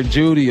got Jared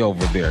Jeudy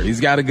over there. He's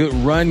got a good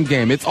run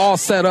game. It's all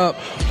set up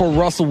for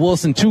Russell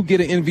Wilson to get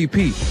an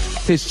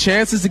MVP. His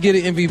chances to get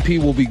an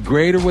MVP will be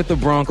greater with the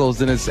Broncos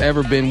than it's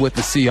ever been with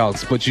the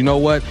Seahawks. But you know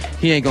what?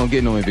 He ain't going to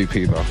get no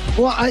MVP,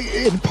 though. Well,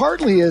 it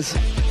partly is,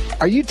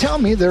 are you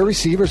telling me their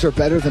receivers are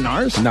better than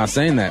ours? I'm not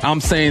saying that.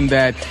 I'm saying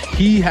that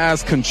he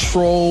has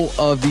control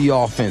of the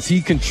offense.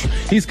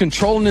 He's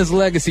controlling his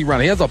legacy right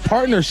now. He has a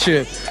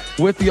partnership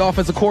with the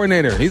offensive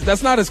coordinator.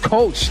 That's not his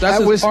coach.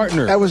 That's his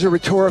partner. That was a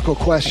rhetorical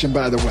question,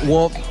 by the way.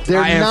 Well,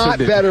 they're not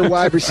better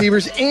wide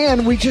receivers,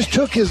 and we just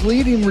took his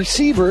leading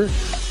receiver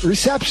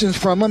receptions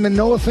from him in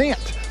Noah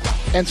Fant.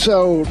 And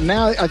so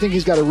now I think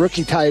he's got a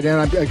rookie tight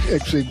end. I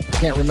actually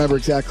can't remember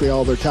exactly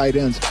all their tight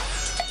ends.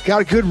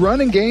 Got a good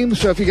running game,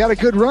 so if you got a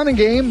good running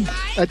game,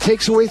 that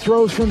takes away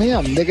throws from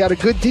him. They got a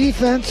good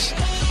defense.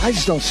 I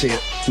just don't see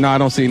it. No, I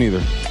don't see it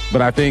either.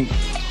 But I think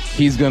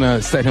he's going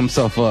to set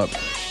himself up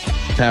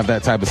to have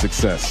that type of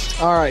success.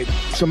 All right,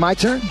 so my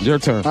turn? Your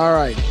turn. All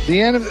right.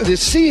 The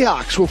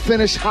Seahawks will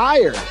finish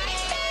higher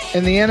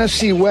in the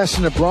NFC West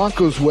than the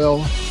Broncos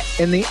will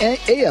in the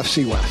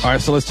AFC West. All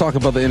right, so let's talk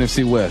about the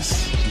NFC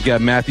West. You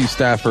got Matthew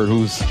Stafford,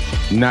 who's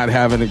not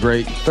having a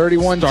great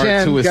 31-10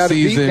 start to his got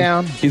season. Beat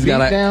down. He's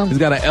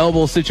got an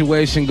elbow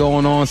situation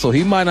going on, so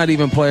he might not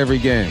even play every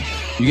game.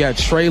 You got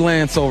Trey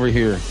Lance over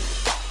here.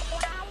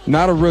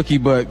 Not a rookie,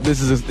 but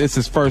this is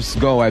his first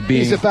go at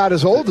being. He's about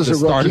as old as a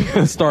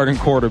rookie. Starting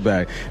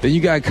quarterback. Then you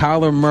got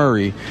Kyler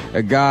Murray,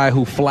 a guy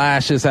who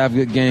flashes, have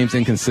good games,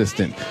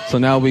 inconsistent. So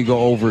now we go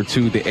over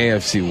to the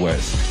AFC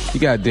West. You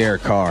got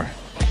Derek Carr.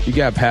 You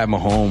got Pat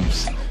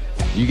Mahomes.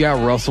 You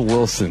got Russell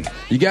Wilson.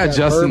 You got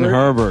Justin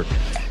Herbert.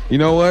 You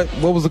know what?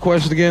 What was the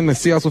question again? The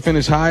Seahawks will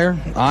finish higher?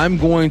 I'm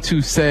going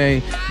to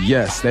say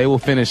yes, they will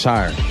finish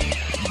higher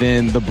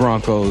than the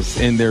Broncos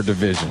in their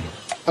division.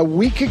 A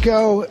week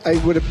ago,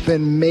 it would have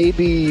been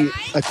maybe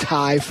a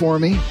tie for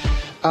me.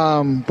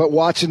 But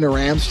watching the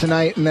Rams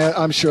tonight, and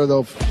I'm sure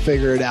they'll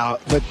figure it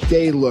out, but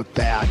they look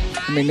bad.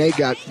 I mean, they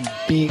got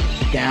beat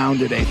down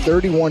today.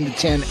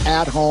 31-10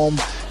 at home.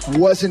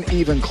 Wasn't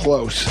even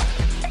close.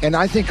 And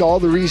I think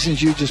all the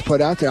reasons you just put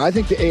out there, I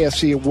think the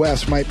AFC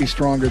West might be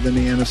stronger than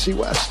the NFC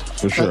West.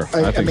 For sure.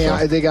 I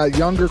mean, they got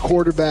younger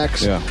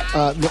quarterbacks.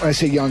 Yeah. When I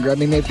say younger, I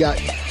mean they've got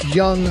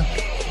young,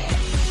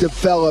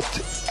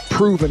 developed,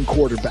 proven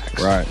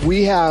quarterbacks. Right.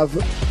 We have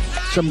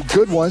some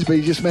good ones, but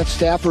you just met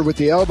Stafford with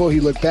the elbow. He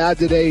looked bad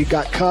today. He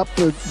got cupped,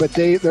 but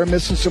they're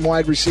missing some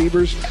wide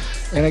receivers.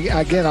 And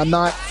again, I'm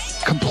not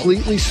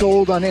completely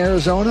sold on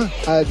Arizona.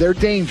 They're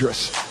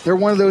dangerous. They're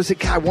one of those that,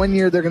 God, one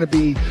year they're going to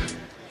be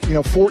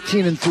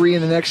 14-3,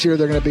 and the next year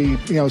they're going to be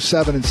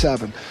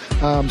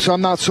 7-7. So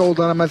I'm not sold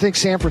on them. I think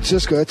San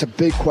Francisco, that's a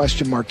big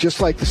question mark,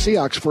 just like the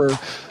Seahawks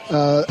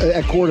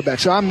at quarterback.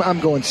 So I'm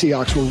going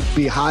Seahawks will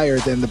be higher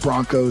than the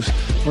Broncos.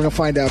 We're going to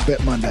find out a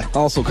bit Monday.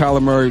 Also,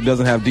 Kyler Murray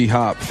doesn't have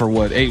D-Hop for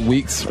 8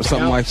 weeks or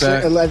something like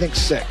that? I think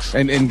 6.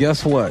 And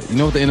guess what? You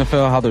know what the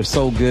NFL, how they're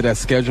so good at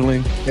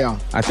scheduling? Yeah.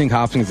 I think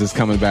Hopkins is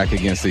coming back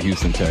against the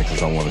Houston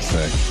Texans, I want to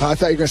say. I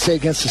thought you were going to say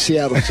against the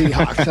Seattle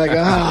Seahawks. I go,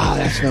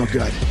 that's no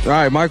good. All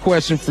right, my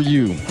question for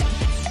you.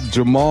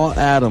 Jamal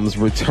Adams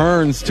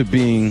returns to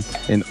being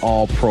an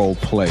all-pro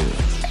player.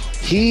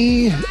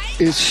 He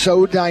is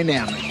so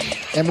dynamic.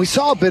 And we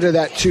saw a bit of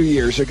that 2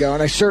 years ago.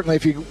 And I certainly,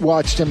 if you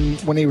watched him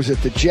when he was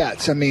at the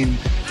Jets, I mean,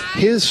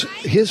 his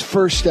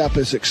first step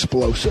is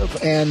explosive.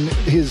 And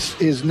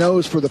his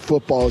nose for the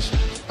football is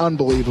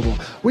unbelievable.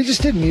 We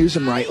just didn't use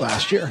him right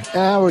last year.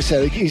 And I always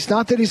said, he's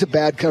not that he's a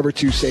bad cover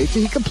 2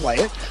 safety. He can play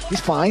it. He's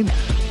fine.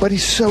 But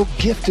he's so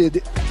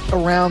gifted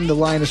around the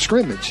line of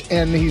scrimmage.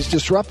 And he's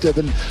disruptive.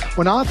 And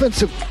when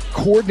offensive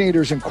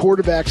coordinators and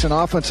quarterbacks and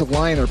offensive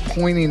line are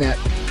pointing at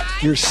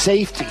your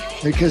safety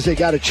because they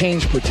got to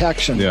change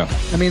protection. Yeah.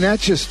 I mean,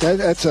 that's big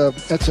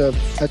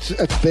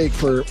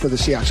for the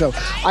Seahawks. So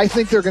I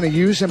think they're going to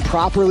use him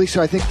properly.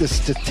 So I think the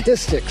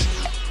statistics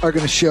are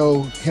going to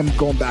show him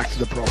going back to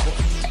the Pro Bowl.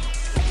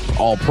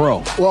 All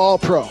pro. Well, all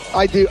pro.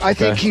 I do. I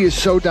think he is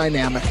so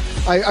dynamic.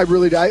 I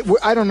really do.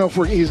 I don't know if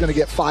he's going to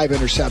get 5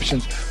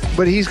 interceptions,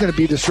 but he's going to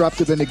be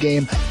disruptive in the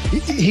game.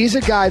 He's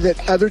a guy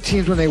that other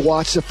teams, when they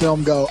watch the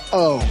film, go,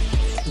 oh,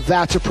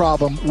 that's a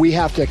problem. We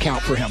have to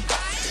account for him.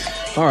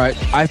 All right.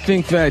 I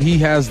think that he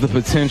has the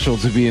potential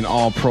to be an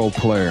all-pro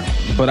player,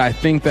 but I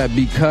think that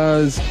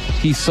because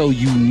he's so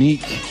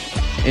unique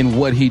in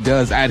what he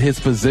does at his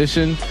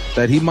position,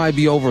 that he might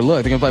be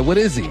overlooked. They're like, what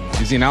is he?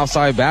 Is he an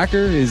outside backer?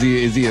 Is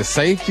he a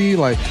safety?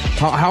 Like,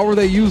 how are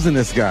they using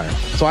this guy?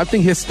 So I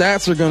think his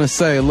stats are going to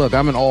say, look,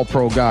 I'm an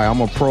all-pro guy.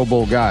 I'm a Pro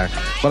Bowl guy.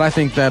 But I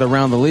think that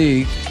around the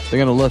league,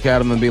 they're going to look at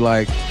him and be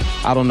like,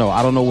 I don't know.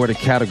 I don't know where to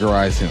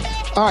categorize him.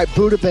 All right,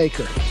 Budda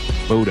Baker.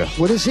 Budda.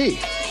 What is he?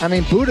 I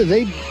mean, Budda,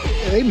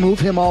 they move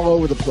him all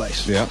over the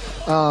place. Yeah.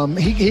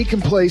 He can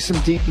play some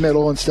deep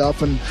middle and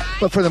stuff,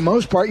 but for the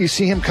most part, you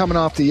see him coming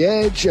off the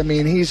edge. I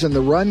mean, he's in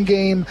the run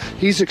game.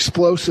 He's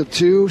explosive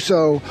too.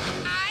 So,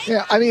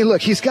 yeah, I mean,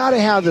 look, he's got to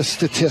have the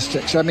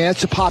statistics. I mean,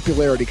 it's a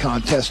popularity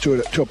contest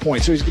to a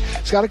point. So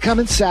he's got to come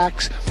in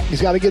sacks.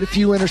 He's got to get a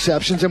few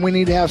interceptions, and we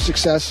need to have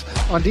success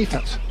on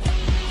defense.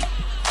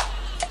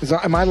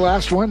 Am I the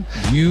last one?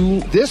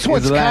 This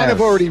one's kind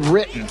of already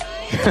written.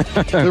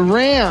 The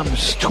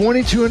Rams'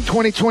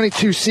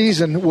 2022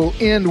 season will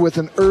end with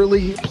an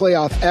early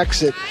playoff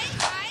exit.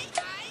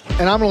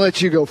 And I'm going to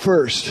let you go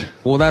first.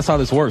 Well, that's how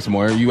this works,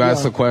 Moyer. You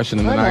ask the question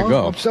and then I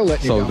go. I'm so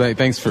letting you go.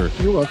 Thanks for...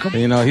 You're welcome.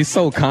 You know, he's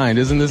so kind,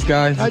 isn't this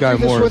guy? I do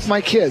this with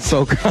my kids.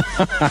 So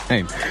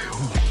kind.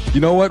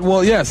 You know what?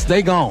 Well, yes,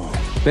 they gone.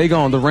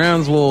 The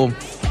Rams will...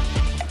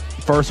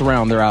 First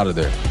round, they're out of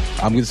there.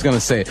 I'm just going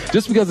to say it.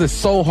 Just because it's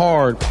so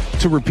hard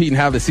to repeat and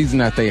have the season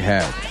that they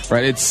had,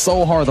 right? It's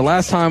so hard. The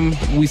last time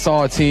we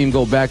saw a team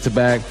go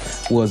back-to-back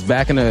was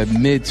back in the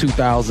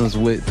mid-2000s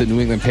with the New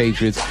England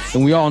Patriots,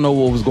 and we all know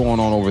what was going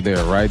on over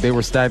there, right? They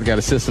were stacked. They got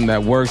a system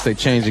that works. They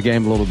changed the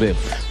game a little bit.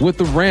 With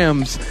the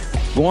Rams,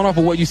 going off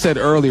of what you said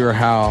earlier,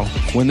 how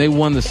when they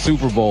won the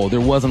Super Bowl, there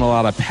wasn't a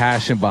lot of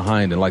passion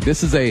behind it. Like,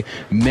 this is a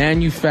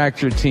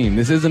manufactured team.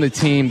 This isn't a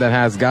team that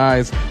has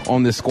guys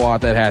on this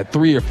squad that had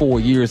 3 or 4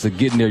 years of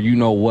getting their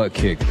you-know-what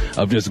kick,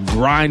 of just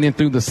grinding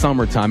through the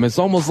summertime. It's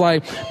almost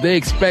like they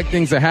expect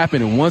things to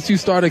happen, and once you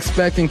start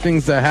expecting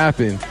things to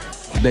happen,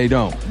 they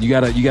don't. You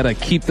gotta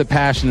keep the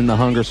passion and the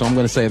hunger, so I'm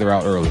going to say they're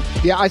out early.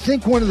 Yeah, I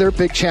think one of their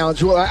big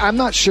challenges, well, I'm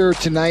not sure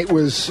tonight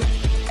was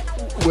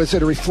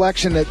it a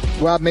reflection that,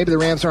 well, maybe the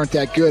Rams aren't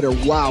that good, or,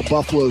 wow,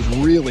 Buffalo's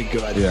really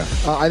good. Yeah.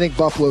 I think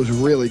Buffalo's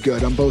really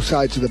good on both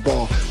sides of the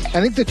ball.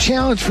 I think the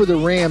challenge for the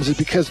Rams is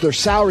because their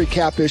salary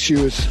cap issue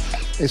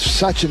is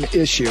such an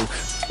issue.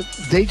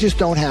 They just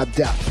don't have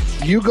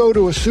depth. You go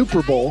to a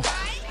Super Bowl,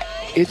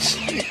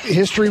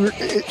 history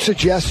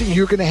suggests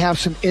you're going to have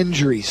some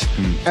injuries.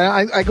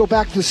 And I go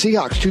back to the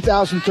Seahawks,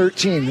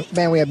 2013.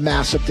 Man, we had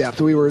massive depth.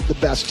 We were the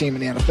best team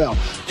in the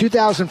NFL.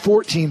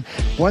 2014,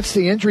 once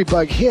the injury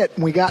bug hit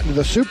and we got into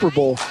the Super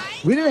Bowl,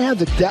 we didn't have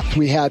the depth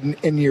we had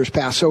in years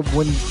past. So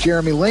when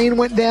Jeremy Lane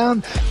went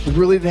down, we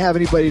really didn't have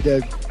anybody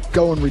to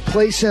go and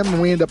replace him,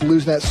 and we end up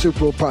losing that Super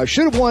Bowl. Probably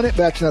should have won it,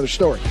 but that's another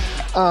story.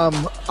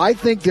 I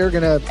think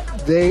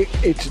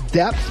it's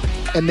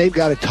depth, and they've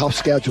got a tough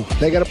schedule.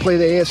 They got to play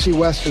the AFC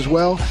West as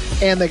well,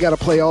 and they got to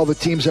play all the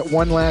teams that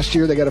won last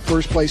year. They got a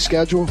first-place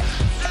schedule.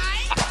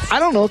 I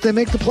don't know if they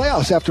make the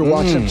playoffs after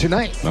watching them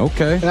tonight.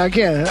 Okay. And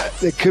again,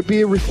 it could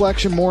be a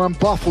reflection more on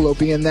Buffalo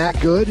being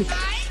that good.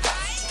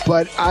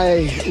 But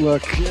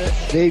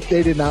they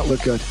did not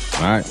look good.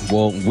 All right.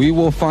 Well, we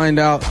will find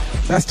out.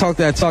 Let's talk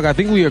that talk. I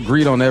think we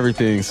agreed on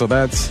everything, so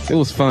it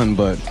was fun.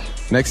 But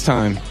next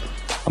time,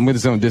 I'm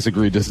just going to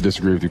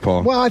disagree with you,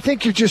 Paul. Well, I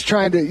think you're just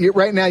trying to.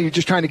 Right now, you're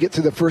just trying to get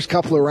through the first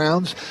couple of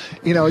rounds.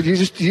 You know, you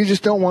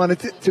just don't want it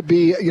to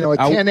be, a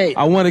 10-8.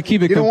 I want to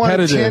keep it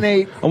competitive. Want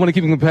a 10-8. I want to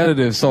keep it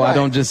competitive, so I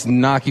don't just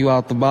knock you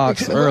out the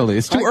box early.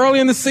 It's too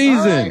early in the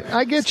season. Right,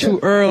 I get it's you. Too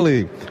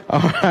early.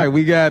 All right,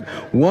 we got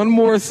one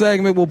more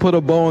segment. We'll put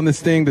a bow on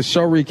this thing. The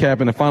show recap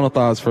and the final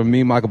thoughts from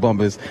me, Michael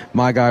Bumpus,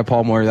 my guy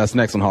Paul Moyer. That's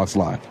next on Hawks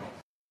Live.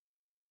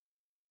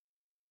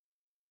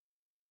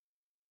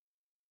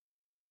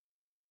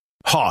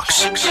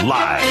 Hawks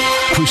Live,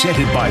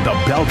 presented by the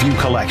Bellevue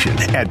Collection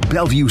at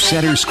Bellevue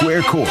Center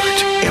Square Court.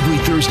 Every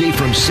Thursday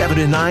from 7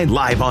 to 9,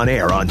 live on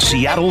air on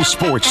Seattle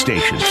Sports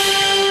Station.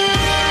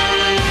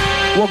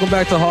 Welcome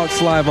back to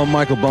Hawks Live. I'm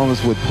Michael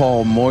Bumpus with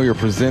Paul Moyer,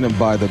 presented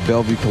by the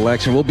Bellevue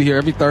Collection. We'll be here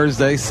every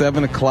Thursday,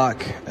 7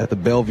 o'clock at the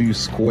Bellevue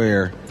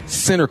Square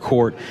Center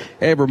Court.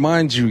 Hey,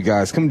 remind you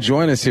guys, come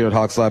join us here at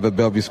Hawks Live at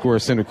Bellevue Square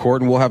Center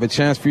Court, and we'll have a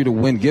chance for you to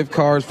win gift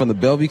cards from the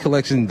Bellevue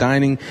Collection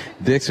Dining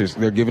Dixers.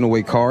 They're giving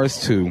away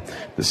cars to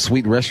the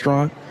Sweet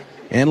Restaurant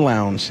and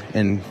Lounge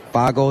and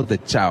Fago de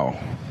Chao.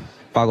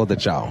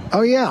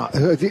 Oh, yeah.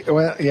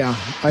 Well, yeah.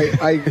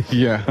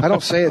 I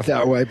don't say it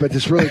that way, but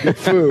it's really good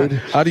food.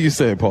 How do you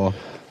say it, Paul?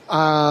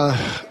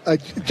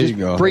 Bring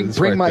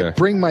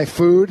my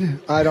food.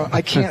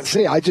 I can't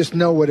say. I just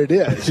know what it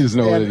is. You just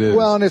know what it is.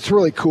 Well, and it's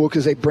really cool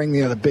because they bring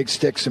the big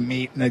sticks of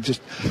meat and they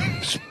just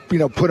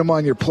put them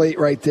on your plate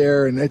right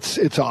there, and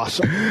it's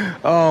awesome.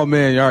 Oh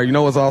man, all right. You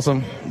know what's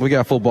awesome? We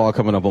got football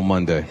coming up on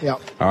Monday.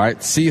 Yep. All right,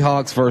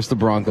 Seahawks versus the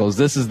Broncos.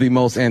 This is the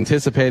most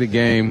anticipated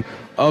game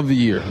of the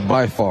year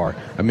by far.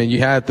 I mean, you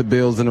had the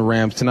Bills and the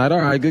Rams tonight. All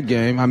right, good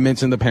game. I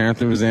mentioned the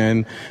Panthers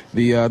and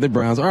the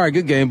Browns. All right,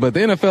 good game. But the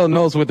NFL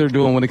knows what they're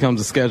doing when it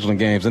comes to scheduling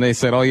games. And they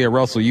said, oh, yeah,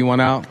 Russell, you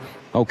went out?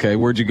 Okay,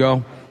 where'd you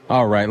go?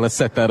 All right, let's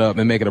set that up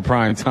and make it a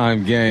prime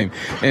time game.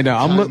 And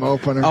I'm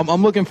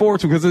looking forward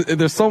to it because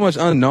there's so much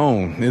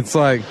unknown. It's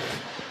like,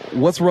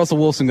 what's Russell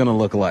Wilson going to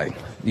look like?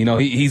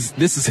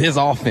 This is his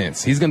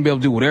offense. He's going to be able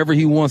to do whatever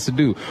he wants to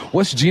do.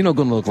 What's Geno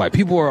going to look like?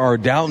 People are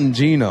doubting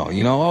Geno.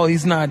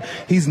 He's not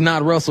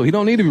Russell. He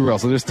don't need to be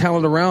Russell. There's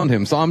talent around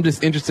him. So I'm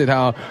just interested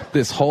how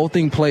this whole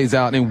thing plays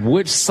out and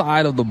which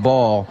side of the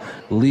ball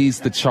leads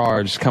the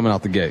charge coming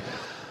out the gate.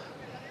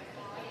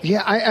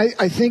 Yeah,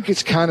 I think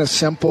it's kind of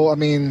simple. I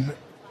mean,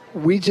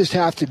 we just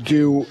have to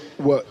do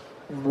what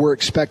we're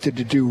expected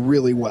to do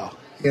really well.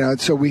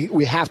 So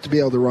we have to be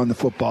able to run the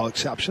football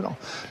exceptional.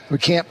 We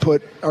can't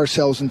put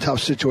ourselves in tough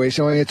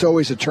situations. I mean, it's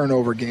always a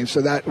turnover game,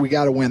 so that we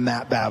got to win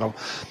that battle.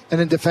 And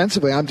then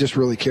defensively, I'm just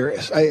really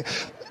curious.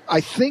 I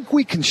think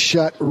we can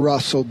shut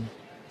Russell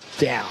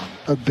down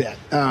a bit.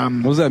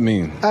 What does that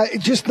mean?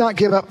 Just not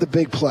give up the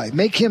big play.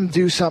 Make him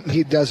do something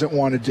he doesn't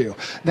want to do.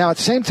 Now, at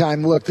the same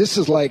time, look, this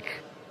is like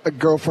a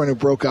girlfriend who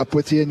broke up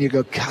with you and you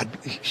go, God,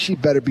 she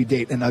better be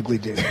dating an ugly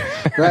dude,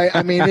 right?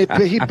 I mean,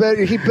 he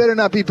better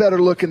not be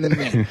better looking than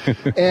me.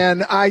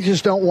 And I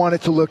just don't want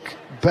it to look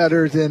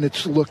better than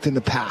it's looked in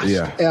the past.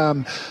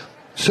 Yeah.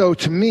 So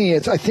to me, I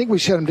think we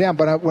shut him down,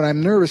 but when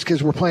I'm nervous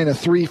because we're playing a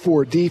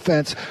 3-4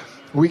 defense,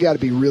 we got to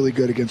be really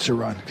good against the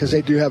run because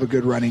they do have a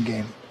good running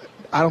game.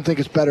 I don't think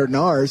it's better than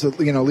ours, at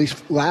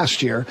least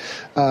last year.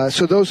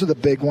 So those are the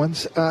big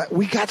ones.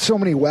 We got so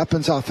many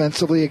weapons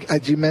offensively,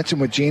 as you mentioned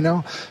with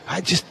Geno.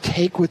 I just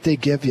take what they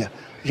give you.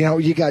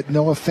 You got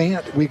Noah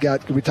Fant. We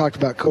talked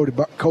about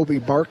Kobe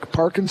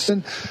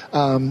Parkinson.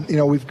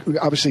 We've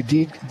obviously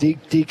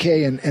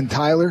DK and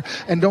Tyler.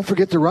 And don't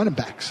forget the running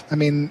backs. I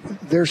mean,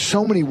 there's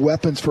so many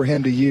weapons for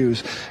him to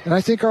use. And I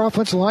think our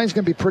offensive line is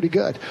going to be pretty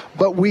good.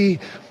 But we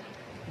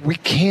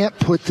can't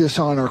put this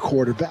on our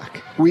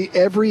quarterback.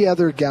 Every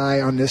other guy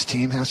on this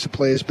team has to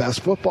play his best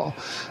football.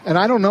 And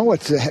I don't know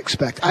what to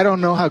expect. I don't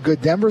know how good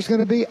Denver's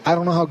going to be. I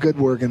don't know how good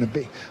we're going to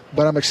be.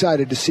 But I'm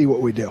excited to see what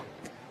we do.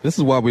 This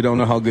is why we don't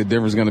know how good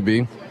Denver's going to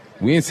be.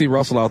 We didn't see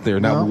Russell out there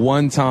not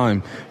one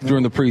time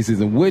during the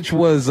preseason, which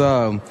was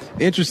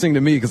interesting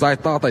to me because I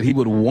thought that he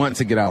would want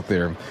to get out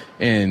there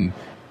and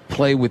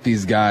play with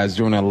these guys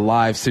during a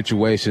live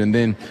situation. And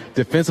then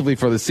defensively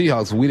for the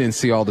Seahawks, we didn't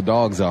see all the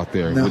dogs out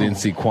there. No. We didn't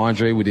see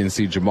Quandre. We didn't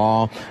see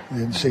Jamal.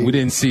 We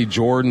didn't see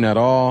Jordan at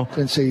all.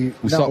 We saw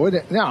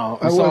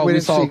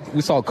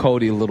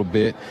Cody a little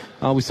bit.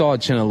 We saw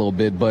Chin a little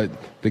bit, but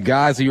the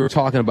guys that you were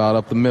talking about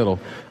up the middle,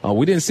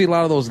 we didn't see a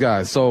lot of those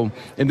guys. So,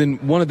 and then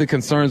one of the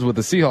concerns with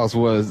the Seahawks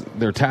was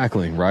their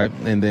tackling, right?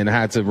 And then I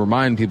had to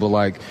remind people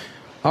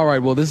all right,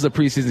 well, this is a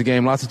preseason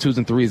game. Lots of 2s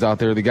and 3s out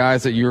there. The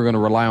guys that you're going to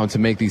rely on to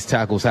make these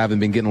tackles haven't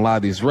been getting a lot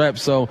of these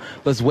reps, so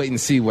let's wait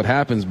and see what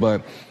happens.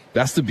 But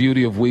that's the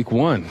beauty of week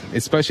one,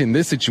 especially in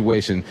this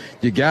situation.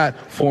 You got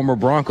former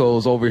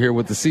Broncos over here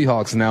with the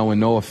Seahawks now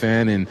and Noah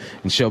Fant and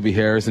Shelby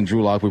Harris and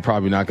Drew Lock we're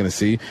probably not going to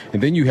see.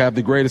 And then you have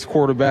the greatest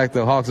quarterback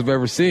the Hawks have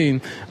ever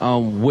seen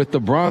with the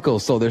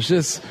Broncos. So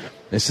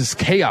it's just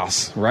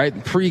chaos,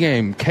 right?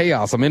 Pre-game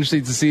chaos. I'm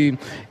interested to see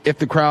if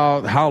the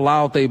crowd, how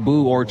loud they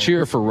boo or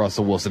cheer for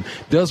Russell Wilson.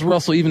 Does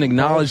Russell even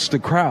acknowledge the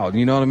crowd?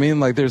 You know what I mean?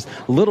 There's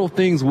little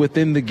things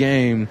within the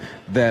game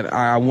that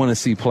I want to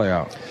see play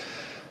out.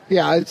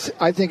 Yeah,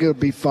 I think it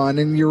would be fun.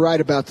 And you're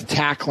right about the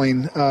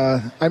tackling.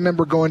 I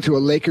remember going to a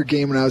Laker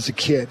game when I was a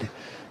kid.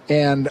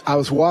 And I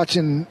was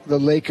watching the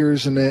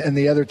Lakers and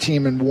the other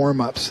team in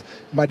warm-ups.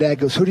 My dad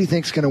goes, who do you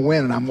think's going to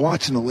win? And I'm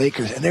watching the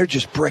Lakers, and they're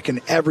just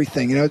bricking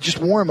everything, just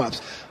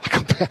warm-ups.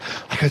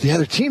 I go, the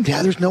other team,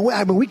 Dad, there's no way.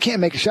 I mean, we can't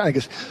make a shot. He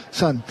goes,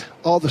 son,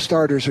 all the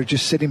starters are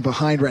just sitting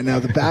behind right now.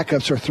 The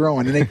backups are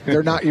throwing, and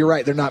they're not, you're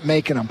right, they're not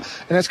making them.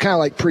 And that's kind of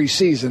like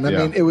preseason. I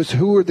mean, it was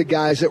who were the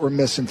guys that were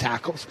missing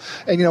tackles.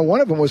 And,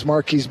 one of them was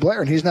Marquise Blair,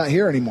 and he's not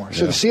here anymore.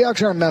 So the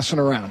Seahawks aren't messing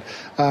around.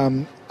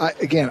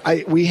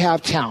 We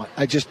have talent.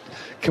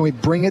 Can we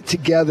bring it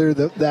together,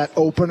 that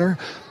opener?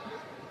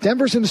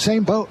 Denver's in the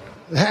same boat.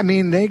 I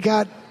mean, they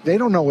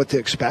don't know what to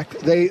expect.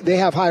 They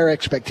have higher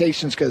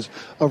expectations because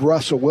of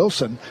Russell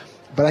Wilson,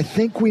 but I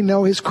think we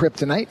know his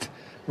kryptonite,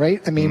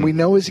 right? I mean, we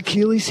know his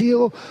Achilles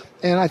heel,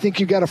 and I think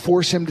you got to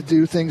force him to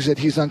do things that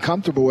he's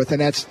uncomfortable with, and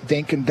that's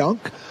dink and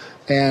dunk.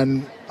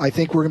 And I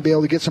think we're going to be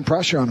able to get some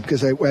pressure on him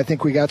because I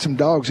think we got some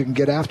dogs that can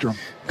get after him.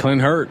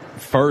 Clint Hurtt,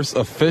 first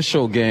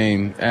official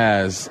game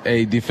as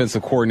a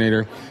defensive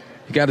coordinator.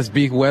 He got his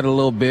beak wet a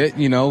little bit,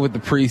 with the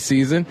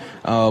preseason.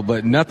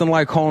 But nothing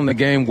like calling a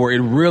game where it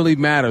really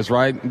matters,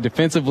 right?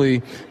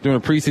 Defensively, during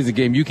a preseason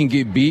game, you can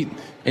get beat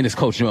and just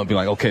coach you up and be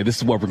like, okay, this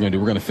is what we're going to do.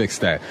 We're going to fix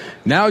that.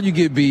 Now you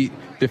get beat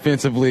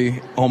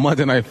defensively on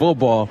Monday Night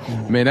Football.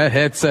 Man, that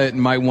headset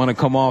might want to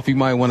come off. You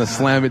might want to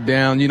slam it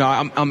down.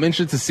 I'm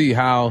interested to see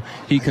how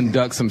he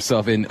conducts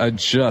himself and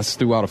adjusts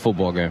throughout a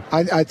football game.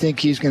 I think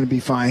he's going to be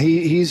fine.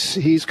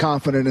 He's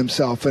confident in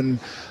himself and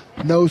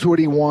knows what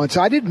he wants.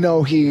 I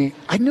knew he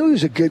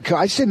was a good coach.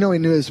 I just didn't know he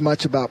knew as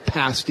much about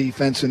pass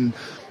defense and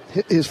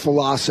his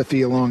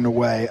philosophy along the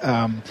way.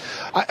 I'm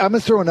going to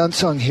throw an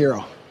unsung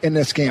hero in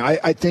this game.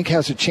 I think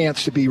has a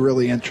chance to be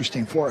really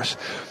interesting for us.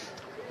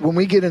 When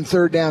we get in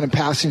third down and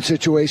passing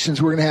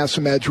situations, we're going to have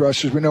some edge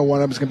rushers. We know one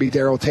of them is going to be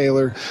Darrell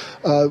Taylor.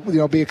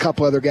 Be a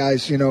couple other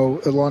guys,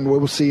 along the way.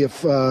 We'll see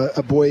if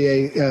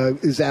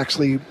Aboye is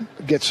actually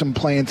get some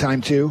playing time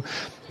too.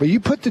 But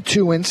you put the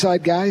two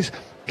inside guys,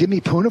 give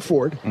me Poona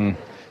Ford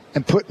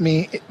and put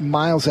me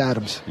Miles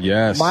Adams.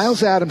 Yes.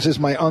 Miles Adams is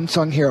my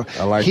unsung hero.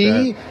 I like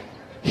that.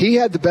 He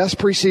had the best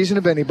preseason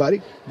of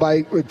anybody,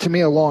 to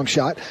me, a long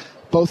shot,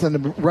 both in the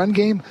run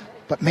game.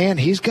 But, man,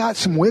 he's got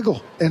some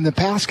wiggle in the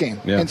pass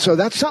game. Yeah. And so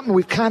that's something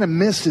we've kind of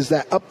missed is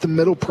that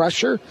up-the-middle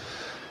pressure.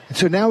 And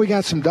so now we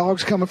got some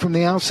dogs coming from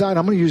the outside.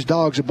 I'm going to use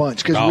dogs a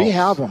bunch because we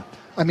have them.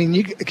 I mean,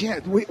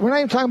 we're not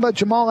even talking about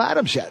Jamal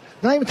Adams yet.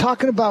 We're not even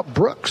talking about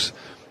Brooks.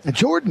 And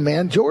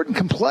Jordan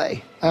can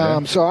play.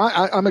 So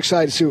I'm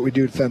excited to see what we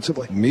do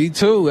defensively. Me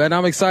too. And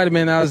I'm excited,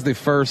 man. That was the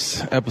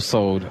first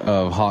episode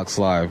of Hawks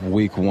Live,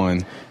 week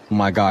 1.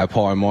 My guy,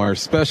 Paul Moyer.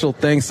 Special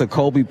thanks to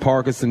Colby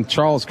Parkinson,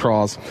 Charles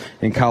Cross,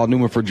 and Kyle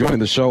Newman for joining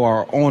the show.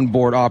 Our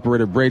onboard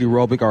operator, Brady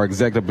Robick. Our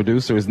executive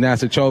producer is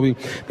Nasser Chobe.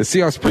 The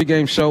Seahawks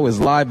pregame show is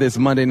live this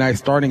Monday night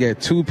starting at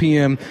 2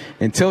 p.m.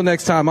 Until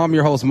next time, I'm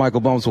your host,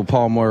 Michael Bumpus with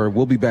Paul Moyer.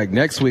 We'll be back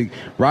next week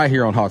right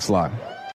here on Hawks Live.